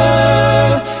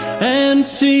and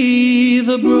see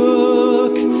the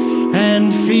brook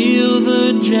and feel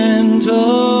the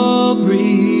gentle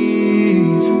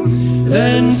breeze,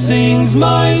 then sings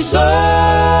my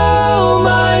soul,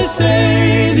 my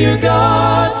Savior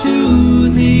God, to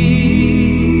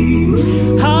thee.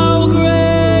 How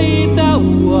great thou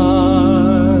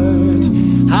art,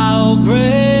 how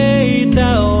great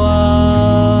thou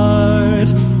art.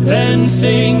 Then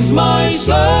sings my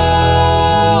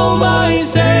soul, my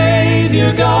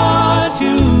Savior God,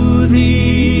 to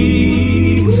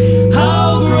thee.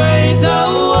 How great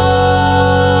thou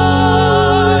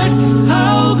art,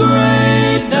 how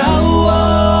great thou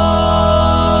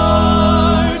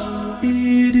art.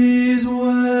 It is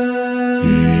well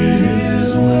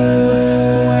with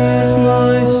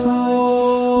my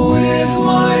soul, with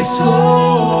my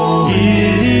soul.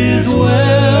 It is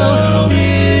well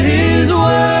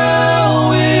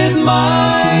with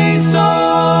my soul.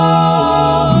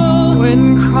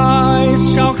 When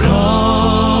Christ shall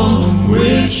come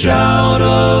with shout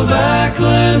of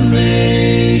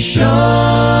acclamation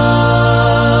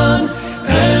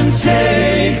and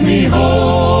take me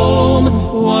home,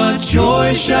 what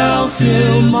joy shall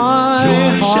fill my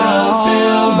heart?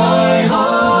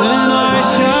 Then I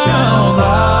shall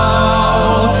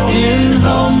bow in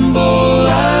humble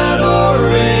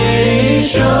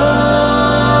adoration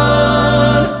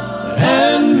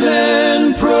and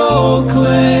then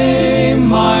proclaim,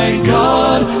 my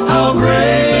God, how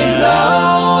great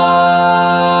thou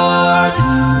art.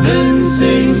 Then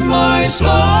sings my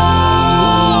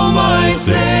soul, my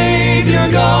Savior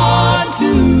God,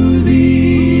 to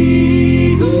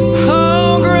thee.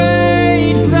 How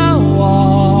great thou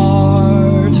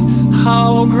art,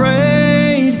 how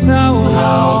great thou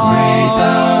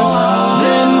art.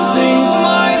 Then sings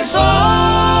my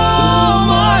soul,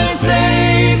 my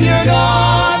Savior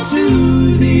God,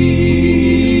 to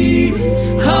thee.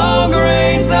 How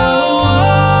great thou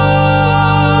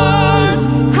art,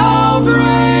 how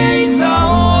great thou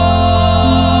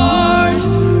art,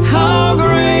 how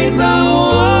great thou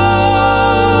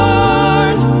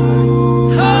art,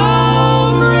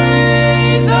 how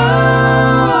great thou art.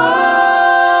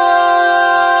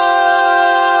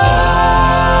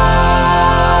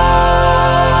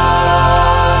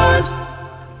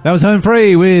 That was Home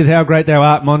Free with How Great Thou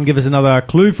Art. Mon, give us another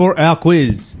clue for our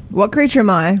quiz. What creature am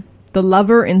I? The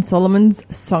lover in Solomon's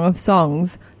Song of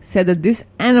Songs said that this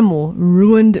animal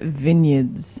ruined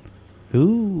vineyards.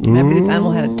 Ooh. Maybe this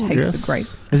animal had a taste for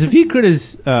grapes. There's a few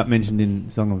critters mentioned in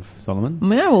Song of Solomon.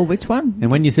 Yeah, well, which one? And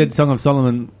when you said Song of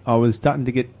Solomon, I was starting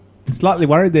to get slightly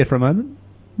worried there for a moment.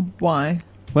 Why?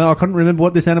 Well, I couldn't remember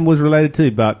what this animal was related to,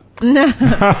 but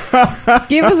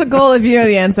Give us a call if you know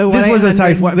the answer. this was a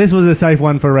safe one. This was a safe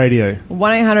one for radio.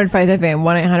 1-800-FAITH-FM,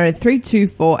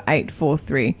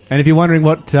 1-800-324-843. And if you're wondering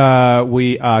what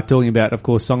we are talking about, of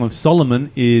course, Song of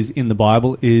Solomon is in the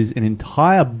Bible, is an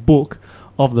entire book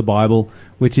of the Bible,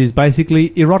 which is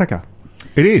basically erotica.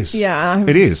 It is. Yeah.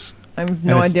 It is. I have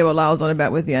no And it's- idea what Lyle's on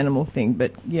about with the animal thing,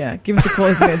 but yeah, give us a call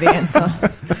if you know the answer.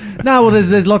 No, well,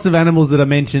 there's lots of animals that are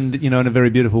mentioned, in a very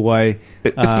beautiful way.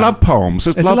 It's love poems.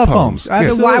 It's love poems. poems.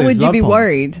 Yes. So why Absolutely, would it's you love be poems.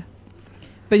 worried?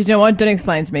 But you know what? Don't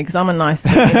explain to me because I'm a nice,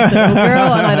 innocent little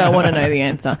girl and I don't want to know the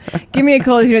answer. Give me a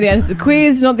call if you know the answer to the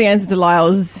quiz, not the answer to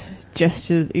Lyle's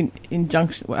gestures,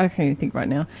 injunction. Well, I can't even think right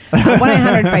now.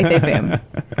 1-800-FAITH-FM.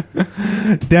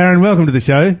 Darren, welcome to the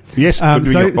show. Yes, good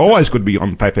to be, always good to be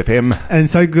on Faith FM. And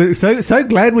so good, so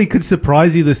glad we could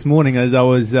surprise you this morning as I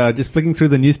was just flicking through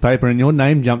the newspaper and your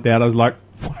name jumped out. I was like,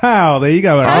 wow, there you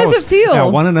go. How does it feel? Our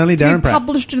one and only to Darren be Pratt.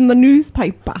 published in the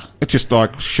newspaper. It's just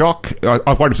like shock. I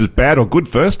wonder if this is bad or good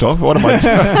first off. What am I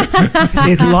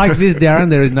doing? It's like this, Darren.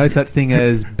 There is no such thing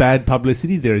as bad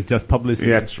publicity. There is just publicity.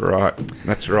 Yeah, that's right.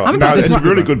 That's right. I'm No, it's a surprised-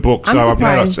 really good book, so I'm I'm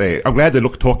glad I surprised. say it. I'm glad they're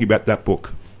talking about that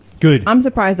book. Good. I'm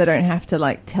surprised I don't have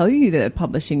to tell you that they're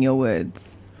publishing your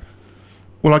words.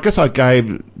 Well, I guess I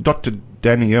gave Dr.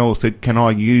 Danielle said, "Can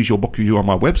I use your book review on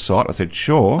my website?" I said,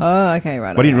 "Sure." Oh, okay,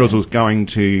 right. But I didn't okay. realise it was going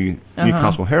to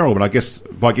Newcastle Herald. But I guess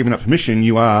by giving that permission,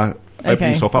 you are opening Okay,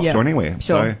 yourself up yeah, to anywhere.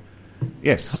 sure. So,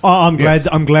 yes. Oh, I'm glad. Yes.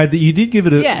 I'm glad that you did give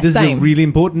it a. Yeah, this same. is a really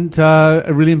important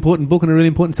book and a really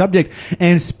important subject.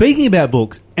 And speaking about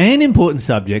books and important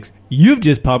subjects, you've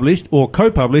just published or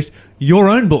co-published your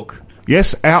own book.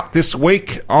 Yes, out this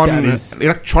week on That is-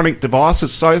 electronic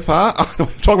devices so far. I'm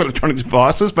talking about electronic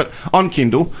devices, but on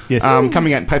Kindle. Yes.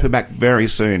 Coming out in paperback very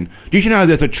soon. Did you know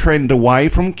there's a trend away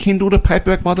from Kindle to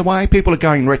paperback, by the way? People are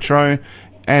going retro,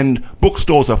 and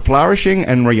bookstores are flourishing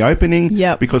and reopening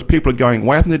Yep. because people are going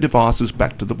away from their devices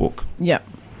back to the book. Yep.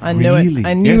 I knew Really? it.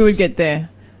 I knew Yes. we would get there.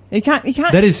 You can't.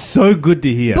 That is so good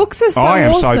to hear. Books are so I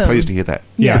am awesome. so pleased to hear that.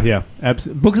 Yeah.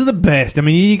 Books are the best. I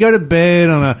mean, you go to bed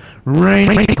on a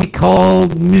rainy,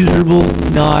 cold, miserable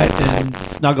night and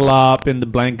snuggle up in the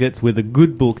blankets with a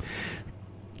good book.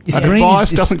 Your A screen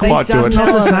device is- doesn't They quite do just it. It's not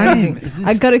the not same. amazing.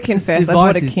 I got to confess, I bought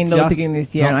device a is Kindle at the just beginning of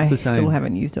this year, and not I the still same.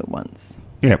 haven't used it once.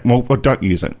 Yeah, well, don't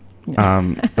use it.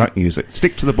 Don't use it.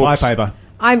 Stick to the Buy books. paper.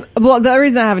 The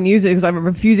reason I haven't used it is because I'm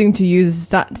refusing to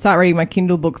start reading my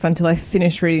Kindle books until I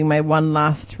finish reading my one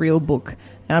last real book.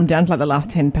 And I'm down to the last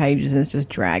 10 pages and it's just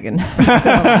dragging.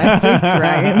 It's just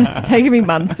dragging. It's taking me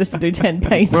months just to do 10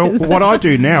 pages. Well, what I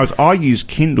do now is I use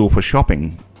Kindle for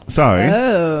shopping.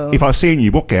 So, if I see a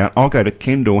new book out, I'll go to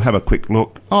Kindle, have a quick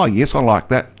look. Oh, yes, I like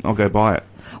that. I'll go buy it.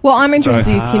 Well, I'm interested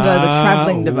to use Kindle as a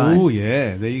travelling device. Oh,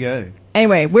 yeah. There you go.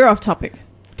 Anyway, we're off topic.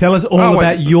 Tell us all Oh, wait.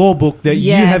 about your book that you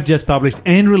Yes. have just published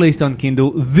and released on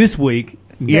Kindle this week,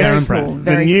 Yes. Darren Pratt. Cool. The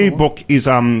Very new cool. book is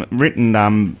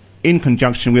written in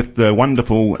conjunction with the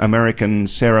wonderful American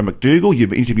Sarah McDougall.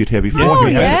 You've interviewed her before. Yes, Oh,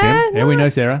 we have. yeah? Yeah, we know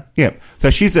Nice. Sarah. Yeah. So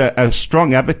she's a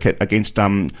strong advocate against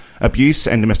abuse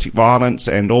and domestic violence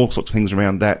and all sorts of things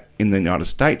around that in the United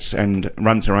States and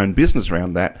runs her own business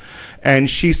around that. And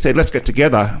she said, let's get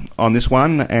together on this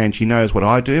one, and she knows what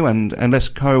I do, and let's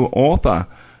co-author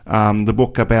the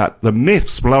book about the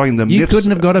myths, blowing the You myths.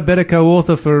 couldn't have got a better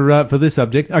co-author for this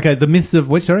subject. Okay, the myths of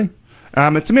which, sorry?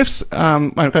 It's the myths.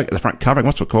 I've got to get the front covering.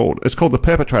 What's it called? It's called The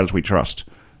Perpetrators We Trust,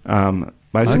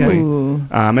 basically. Ooh.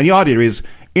 And the idea is,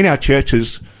 in our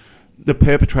churches, the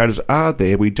perpetrators are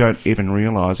there. We don't even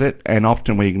realise it, and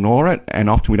often we ignore it, and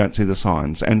often we don't see the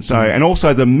signs. And so, and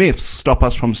also the myths stop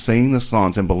us from seeing the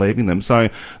signs and believing them. So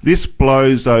this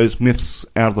blows those myths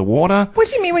out of the water. What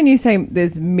do you mean when you say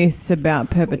there's myths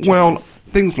about perpetrators? Well,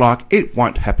 things like, it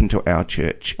won't happen to our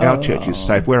church. Our church is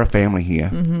safe. We're a family here.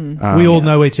 We all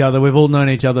know each other. We've all known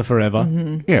each other forever.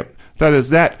 Yeah. So there's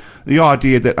that. The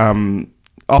idea that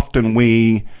often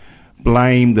we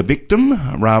blame the victim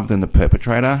rather than the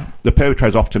perpetrator. The perpetrator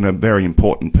is often a very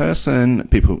important person.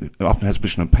 People often has a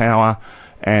position of power,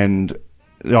 and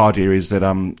the idea is that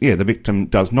the victim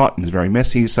does not and is very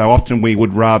messy. So often we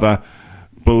would rather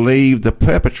believe the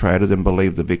perpetrator than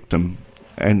believe the victim.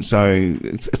 And so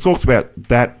it talks about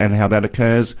that and how that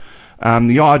occurs.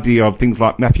 The idea of things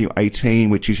like Matthew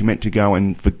 18, which is you're meant to go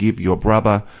and forgive your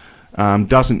brother,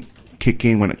 doesn't kick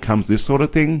in when it comes to this sort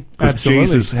of thing, because Absolutely.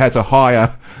 Jesus has a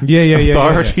higher Yeah.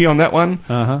 authority on that one.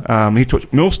 Uh-huh. He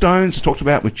talked millstones, talked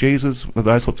about with Jesus, with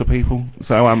those sorts of people.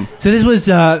 So, So this was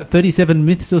 37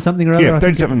 myths or something or other? yeah, I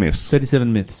think? 37 myths.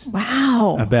 37 myths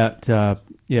wow. about, I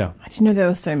didn't know there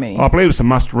were so many. I believe it's a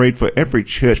must-read for every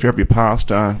church, for every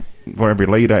pastor, for every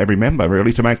leader, every member,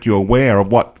 really, to make you aware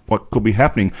of what could be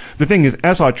happening. The thing is,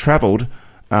 as I travelled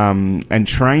and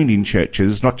trained in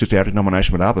churches, not just our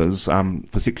denomination but others,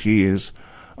 for 6 years,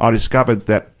 I discovered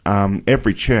that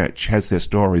every church has their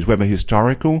stories, whether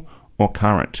historical or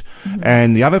current.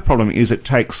 And the other problem is it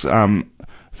takes somewhere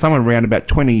around about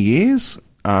 20 years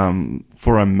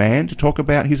for a man to talk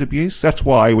about his abuse. That's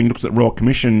why when you look at the Royal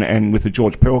Commission and with the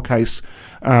George Pell case,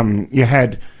 you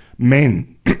had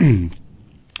men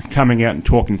coming out and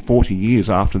talking 40 years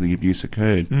after the abuse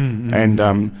occurred.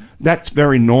 And that's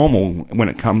very normal when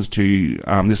it comes to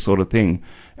this sort of thing.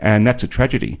 And that's a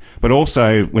tragedy. But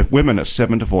also with women at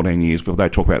 7 to 14 years before they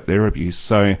talk about their abuse.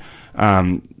 So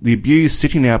the abused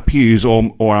sit in our pews or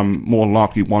more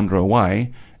likely wander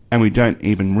away, and we don't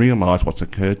even realise what's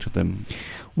occurred to them.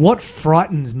 What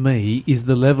frightens me is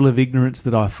the level of ignorance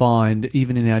that I find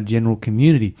even in our general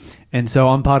community. And so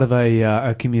I'm part of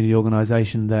a community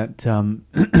organisation that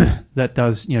that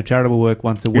does charitable work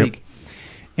once a week.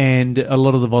 And a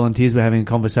lot of the volunteers were having a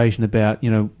conversation about,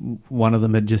 one of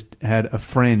them had just had a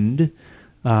friend,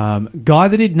 guy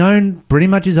that he'd known pretty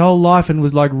much his whole life and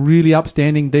was like really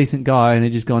upstanding, decent guy, and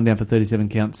had just gone down for 37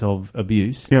 counts of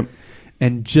abuse. Yep.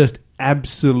 And just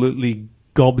absolutely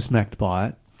gobsmacked by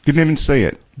it. Didn't even see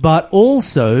it. But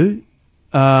also,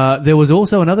 there was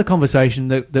also another conversation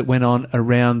that went on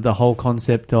around the whole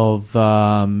concept of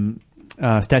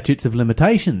statutes of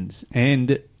limitations.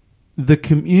 And the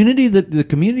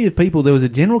community of people, there was a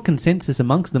general consensus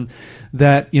amongst them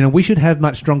that we should have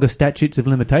much stronger statutes of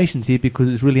limitations here because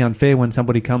it's really unfair when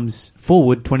somebody comes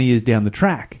forward 20 years down the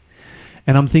track.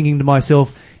 And I'm thinking to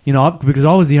myself, because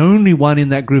I was the only one in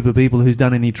that group of people who's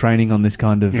done any training on this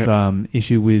kind of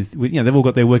issue with they've all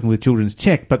got their working with children's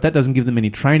check, but that doesn't give them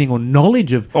any training or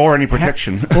knowledge of or any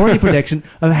protection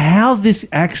of how this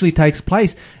actually takes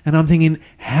place. And I'm thinking,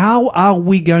 how are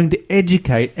we going to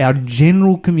educate our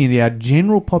general community, our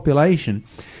general population,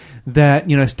 that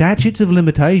statutes of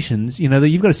limitations, that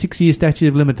you've got a 6-year statute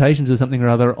of limitations or something or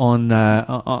other on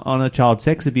a child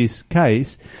sex abuse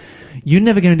case. You're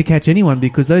never going to catch anyone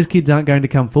because those kids aren't going to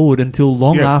come forward until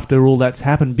long after all that's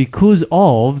happened because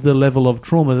of the level of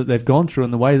trauma that they've gone through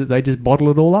and the way that they just bottle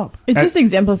it all up. It just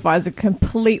exemplifies a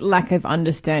complete lack of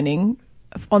understanding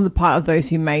on the part of those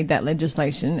who made that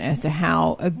legislation as to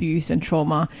how abuse and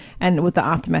trauma and with the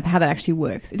aftermath, how that actually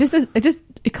works.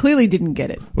 It clearly didn't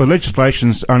get it. Well,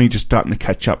 legislation's only just starting to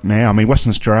catch up now. I mean,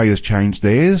 Western Australia's changed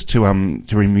theirs to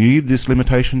remove this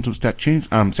limitations of statute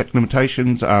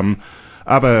limitations.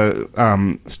 Other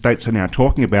states are now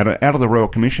talking about it out of the Royal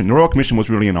Commission. The Royal Commission was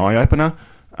really an eye-opener.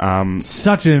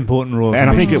 Such an important Royal Commission.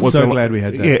 And I think it was so glad we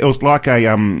had that. Yeah, it was like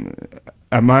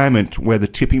a moment where the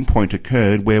tipping point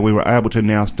occurred where we were able to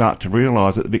now start to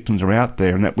realise that the victims are out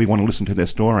there and that we want to listen to their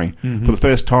story. Mm-hmm. For the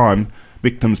first time,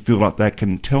 victims feel like they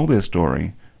can tell their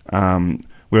story,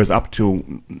 whereas up till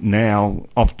now,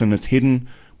 often it's hidden.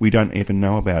 We don't even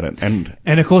know about it.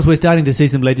 And of course, we're starting to see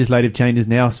some legislative changes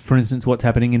now. For instance, what's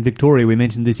happening in Victoria. We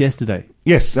mentioned this yesterday.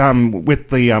 Yes, with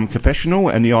the confessional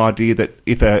and the idea that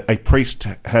if a priest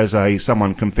has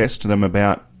someone confess to them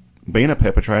about being a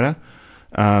perpetrator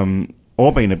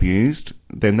or being abused,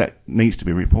 then that needs to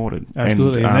be reported.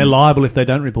 Absolutely, and they're liable if they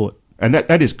don't report. And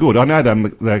that is good. I know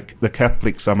the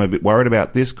Catholics, I'm a bit worried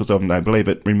about this because they believe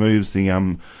it removes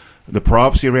the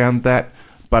privacy around that.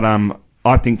 But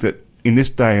I think that in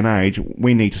this day and age,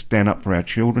 we need to stand up for our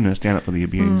children and stand up for the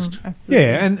abused. Absolutely.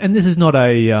 Yeah, and this is not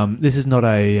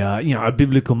a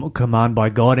biblical command by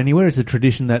God anywhere. It's a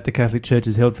tradition that the Catholic Church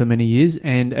has held for many years,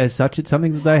 and as such, it's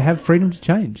something that they have freedom to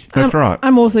change. That's right.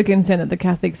 I'm also concerned that the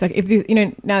Catholics, like, if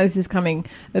now this is coming,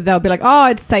 that they'll be like, oh,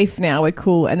 it's safe now, we're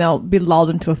cool, and they'll be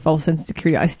lulled into a false sense of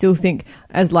security. I still think,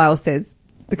 as Lyle says,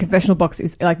 the confessional box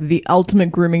is like the ultimate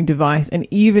grooming device, and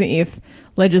even if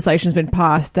legislation has been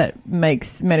passed that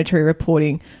makes mandatory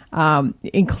reporting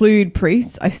include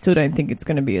priests, I still don't think it's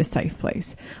going to be a safe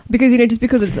place because just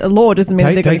because it's a law doesn't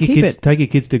mean they're going to keep it. Take your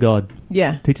kids to God.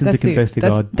 Yeah, teach them to confess to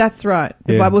God. That's right.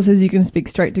 The Bible says you can speak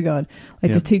straight to God.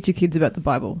 Just teach your kids about the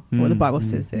Bible, what the Bible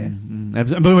says there.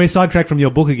 Absolutely. But we're sidetracked from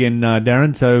your book again,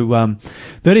 Darren. So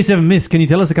 37 myths. Can you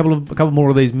tell us a couple more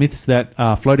of these myths that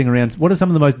are floating around? What are some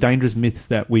of the most dangerous myths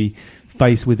that we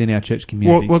face within our church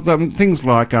communities? Well, things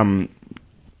like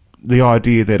the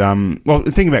idea that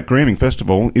the thing about grooming, first of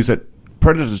all, is that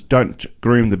predators don't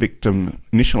groom the victim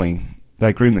initially;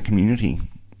 they groom the community.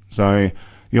 So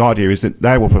the idea is that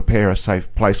they will prepare a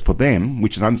safe place for them,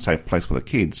 which is an unsafe place for the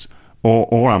kids, or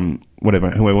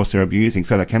whoever else they're abusing,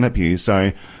 so they can abuse.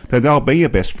 So they'll be your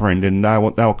best friend, and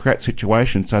they'll create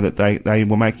situations so that they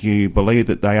will make you believe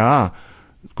that they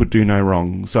could do no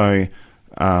wrong. So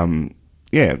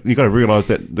you've got to realise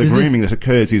that the grooming that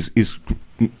occurs is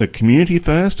the community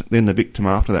first, then the victim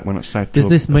after that when it's safe to abuse. Does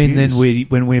this mean then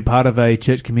when we're part of a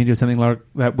church community or something like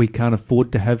that, we can't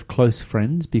afford to have close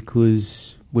friends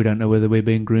because we don't know whether we're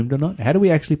being groomed or not? How do we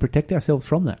actually protect ourselves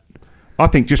from that? I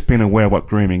think just being aware of what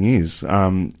grooming is.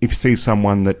 If you see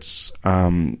someone that's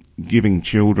giving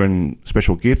children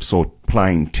special gifts or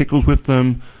playing tickles with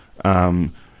them,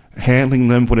 handling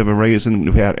them for whatever reason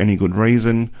without any good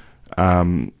reason,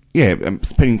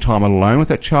 spending time alone with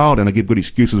that child, and they give good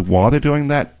excuses why they're doing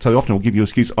that. So they often will give you an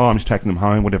excuse, I'm just taking them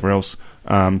home, whatever else.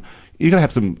 You've got to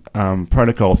have some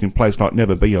protocols in place, like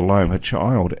never be alone with a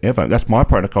child, ever. That's my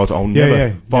protocols. I'll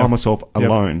never find myself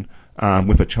alone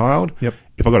with a child. Yep.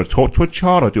 If I've got to talk to a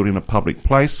child, I do it in a public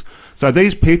place. So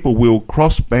these people will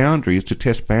cross boundaries to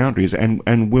test boundaries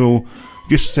and will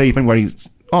just see if anybody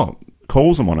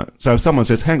calls them on it. So if someone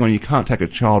says, hang on, you can't take a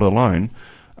child alone,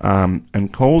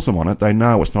 and calls them on it, they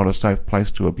know it's not a safe place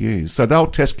to abuse. So they'll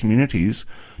test communities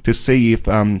to see if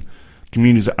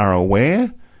communities are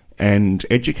aware and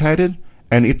educated,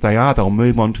 and if they are, they'll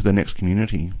move on to the next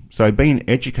community. So being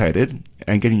educated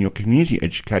and getting your community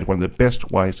educated, one of the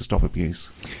best ways to stop abuse.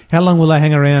 How long will they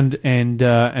hang around and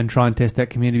try and test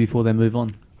that community before they move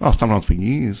on? Oh, sometimes for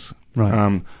years.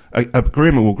 Right. A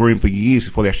groomer will groom for years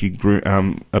before they actually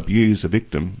abuse a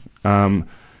victim.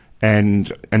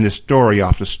 And there's story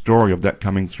after story of that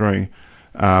coming through.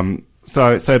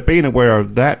 So being aware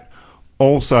of that.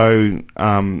 Also,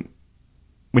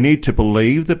 we need to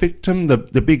believe the victim.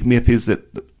 The big myth is that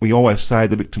we always say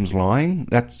the victim's lying.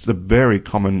 That's the very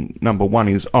common number one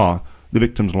is, the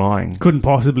victim's lying. Couldn't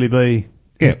possibly be.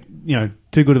 Yeah.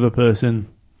 Too good of a person.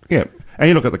 Yeah. And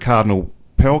you look at the Cardinal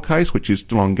Pell case, which is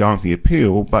still ongoing for the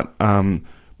appeal, but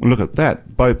we look at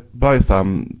that. Both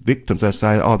victims, they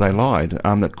say, they lied.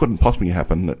 That couldn't possibly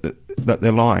happen. That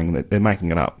they're lying. That they're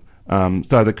making it up.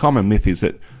 So the common myth is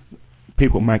that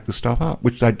people make the stuff up,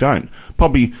 which they don't.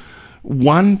 Probably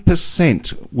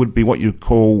 1% would be what you'd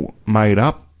call made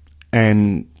up,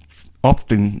 and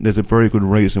often there's a very good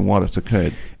reason why that's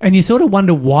occurred. And you sort of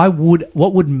wonder what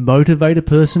would motivate a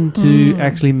person to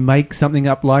actually make something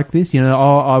up like this?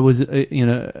 I was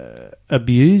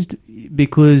abused,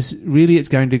 because really it's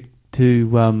going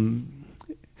to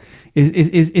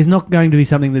is not going to be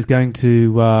something that's going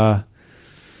to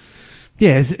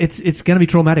it's going to be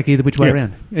traumatic either which way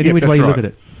around. Any which way you look at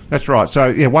it. That's right.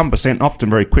 So, 1% often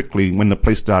very quickly when the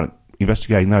police start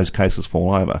investigating those cases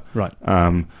fall over. Right.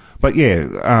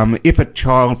 If a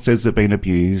child says they've been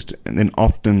abused, and then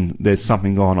often there's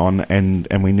something going on and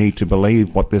we need to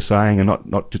believe what they're saying and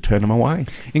not to turn them away.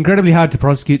 Incredibly hard to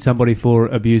prosecute somebody for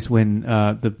abuse when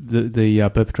the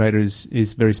perpetrator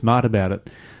is very smart about it.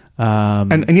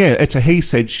 It's a he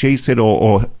said, she said,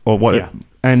 or what. Yeah.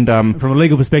 And from a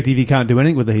legal perspective, you can't do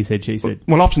anything with the he said, she said.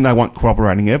 Well, often they want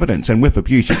corroborating evidence, and with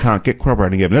abuse, you can't get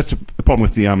corroborating evidence. That's the problem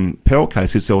with the Pell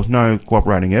case, is there was no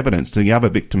corroborating evidence. The other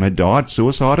victim had died,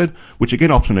 suicided, which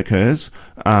again often occurs,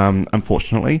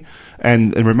 unfortunately.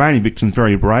 And the remaining victim's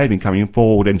very brave in coming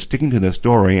forward and sticking to their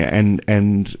story,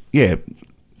 it's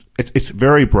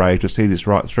very brave to see this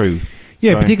right through.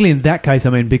 Yeah, particularly in that case,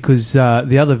 because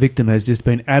the other victim has just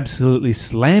been absolutely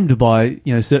slammed by,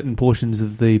 certain portions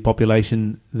of the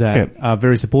population that are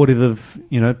very supportive of,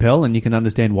 Pell, and you can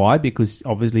understand why, because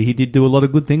obviously he did do a lot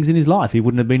of good things in his life. He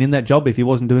wouldn't have been in that job if he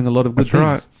wasn't doing a lot of good things.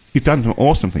 Right. He's done some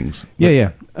awesome things.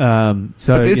 Yeah.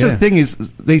 The thing is,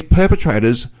 these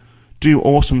perpetrators do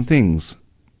awesome things,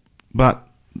 but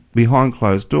behind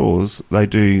closed doors, they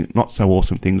do not so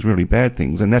awesome things, really bad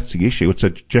things, and that's the issue. It's a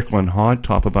Jekyll and Hyde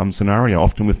type of scenario,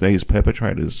 often with these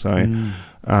perpetrators. So you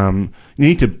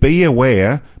need to be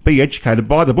aware, be educated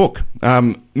by the book.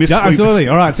 Absolutely.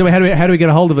 All right. So how do we get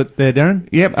a hold of it there, Darren?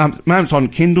 Yep. It's on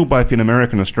Kindle, both in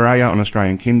America and Australia, on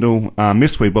Australian Kindle.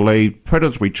 Myths We Believe,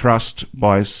 Predators We Trust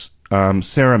by Sarah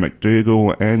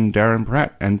McDougall and Darren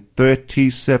Pratt, and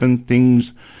 37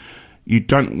 things you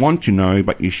don't want to know,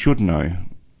 but you should know.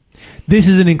 This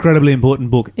is an incredibly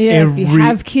important book. Yeah, if you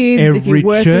have kids, if you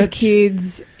work with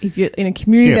kids, if you're in a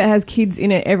community that has kids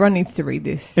in it, everyone needs to read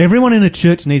this. Everyone in a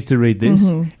church needs to read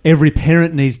this. Mm-hmm. Every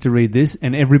parent needs to read this,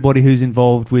 and everybody who's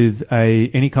involved with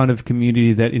any kind of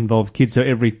community that involves kids. So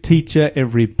every teacher,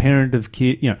 every parent of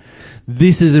kids,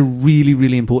 this is a really,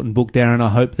 really important book, Darren. I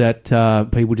hope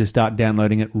that people just start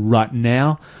downloading it right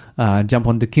now. Jump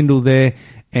onto Kindle there.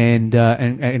 And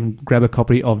grab a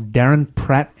copy of Darren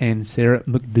Pratt and Sarah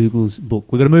McDougall's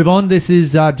book. We're going to move on. This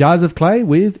is Jars of Clay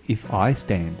with If I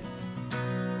Stand.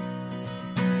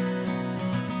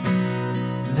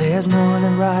 There's more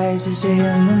that rises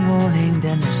in the morning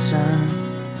than the sun,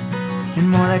 and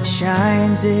more that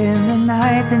shines in the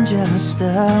night than just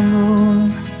the moon.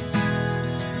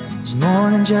 There's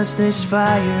more than just this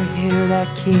fire here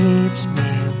that keeps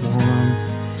me warm,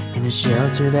 in a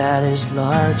shelter that is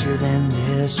larger than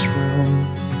this room.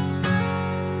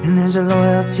 And there's a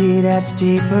loyalty that's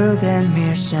deeper than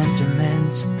mere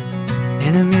sentiment,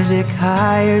 and a music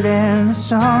higher than the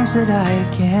songs that I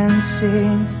can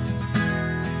sing.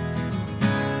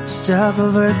 Stuff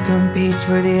of earth competes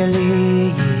for the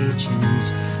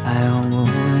allegiance I owe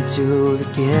only to the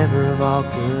giver of all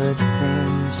good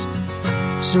things.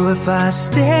 So if I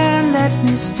stand, let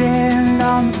me stand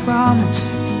on the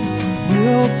promise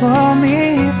you'll pull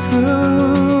me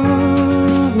through.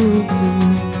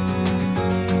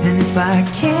 And if I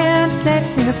can't, let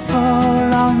me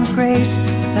fall on the grace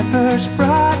that first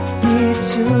brought me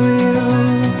to you.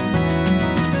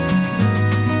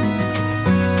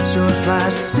 So if I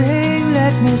sing,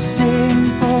 let me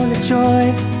sing for the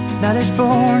joy that is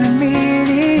born in me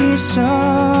these songs.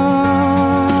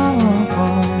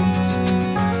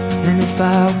 And if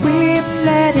I weep,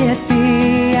 let it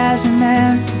be as a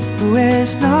man who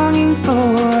is longing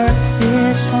for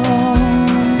his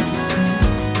home.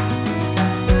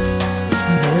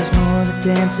 There's more that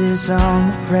dances on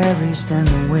the prairies than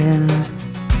the wind,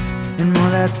 and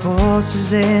more that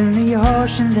pulses in the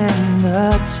ocean than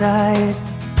the tide.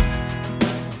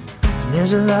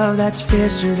 There's a love that's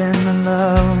fiercer than the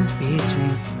love between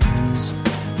friends,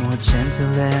 more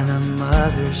gentle than a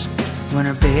mother's when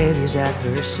her baby's at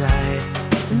her side.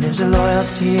 And there's a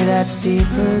loyalty that's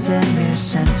deeper than mere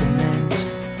sentiment,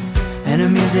 and a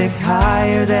music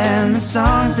higher than the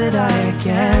songs that I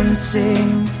can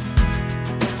sing.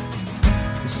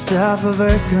 The stuff of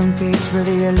earth competes for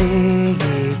the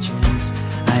allegiance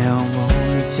I owe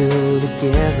only to the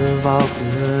giver of all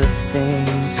good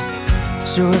things.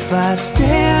 So if I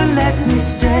stand, let me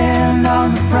stand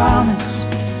on the promise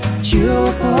that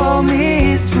you'll pull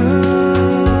me through.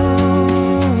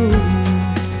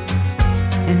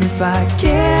 And if I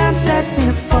can't, let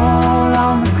me fall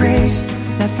on the grace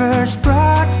that first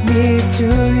brought me to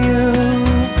you.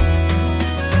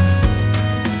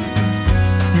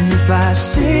 And if I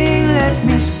sing, let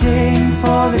me sing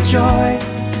for the joy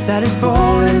that is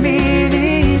born in me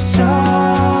these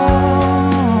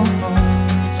songs.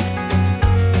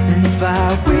 And if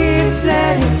I weep,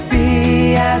 let it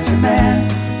be as a man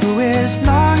who is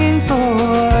longing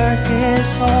for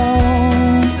his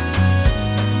home.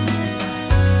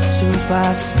 So if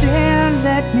I stand,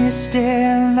 let me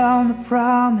stand on the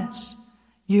promise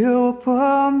you'll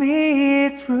pull me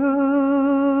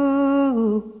through.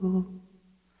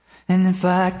 And if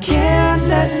I can't,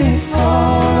 let me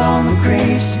fall on the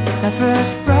grace that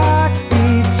first brought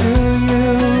me to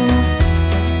you.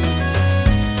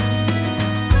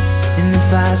 And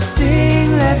if I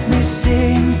sing, let me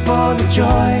sing for the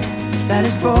joy that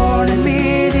is born in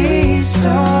me these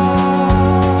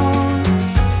songs.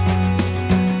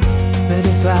 But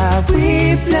if I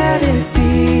weep, let it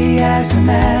be as a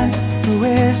man who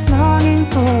is longing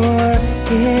for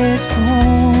his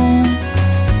home.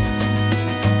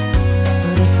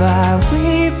 But if I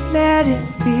weep, let it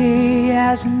be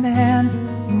as a man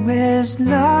who is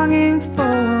longing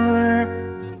for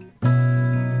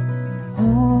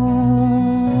home.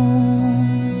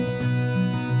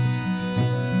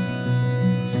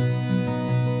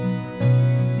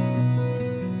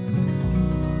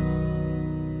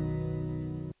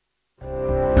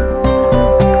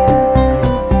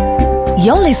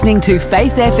 You're listening to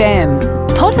Faith FM,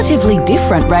 positively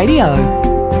different radio.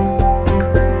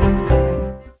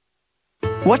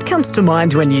 What comes to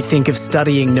mind when you think of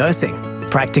studying nursing?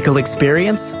 Practical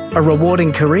experience? A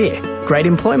rewarding career? Great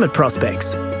employment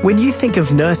prospects? When you think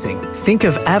of nursing, think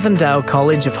of Avondale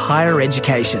College of Higher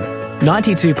Education.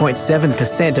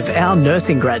 92.7% of our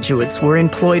nursing graduates were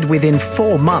employed within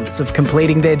 4 months of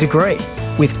completing their degree,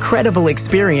 with credible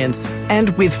experience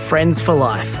and with friends for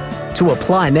life. To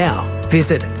apply now,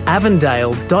 visit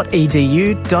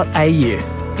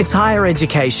avondale.edu.au. It's higher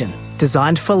education,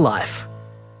 designed for life.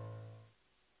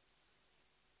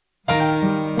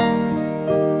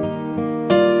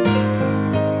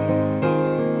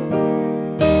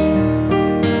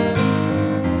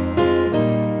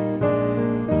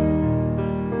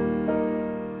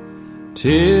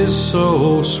 "'Tis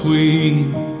so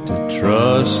sweet to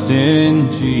trust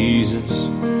in Jesus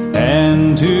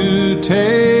and to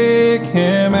take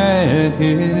him at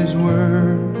his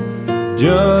word,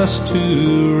 just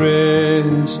to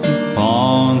rest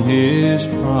upon his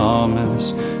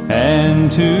promise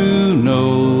and to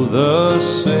know thus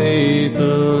saith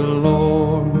the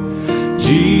Lord.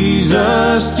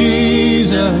 Jesus,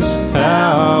 Jesus,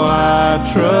 how I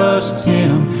trust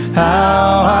him,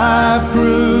 how I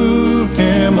proved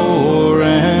him o'er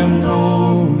and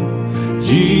o'er.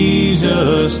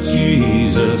 Jesus,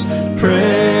 Jesus,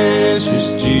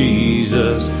 precious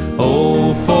Jesus,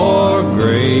 oh, for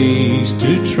grace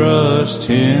to trust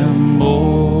him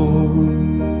more.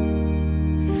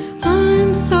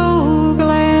 I'm so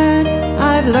glad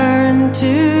I've learned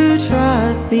to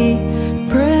trust thee,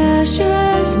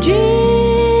 precious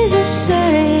Jesus,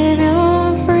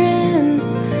 Savior, friend.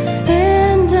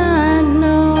 And I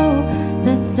know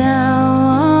that thou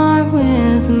art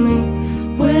with me,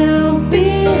 will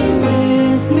be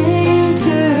with me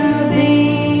to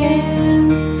the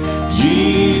end.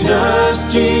 Jesus,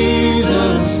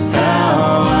 Jesus,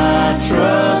 how I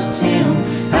trust him,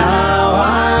 how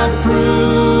I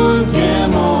proved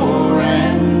him o'er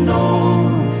and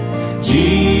o'er.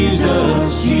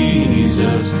 Jesus,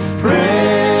 Jesus,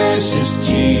 precious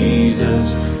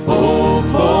Jesus, oh,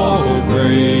 for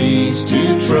grace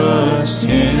to trust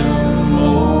him.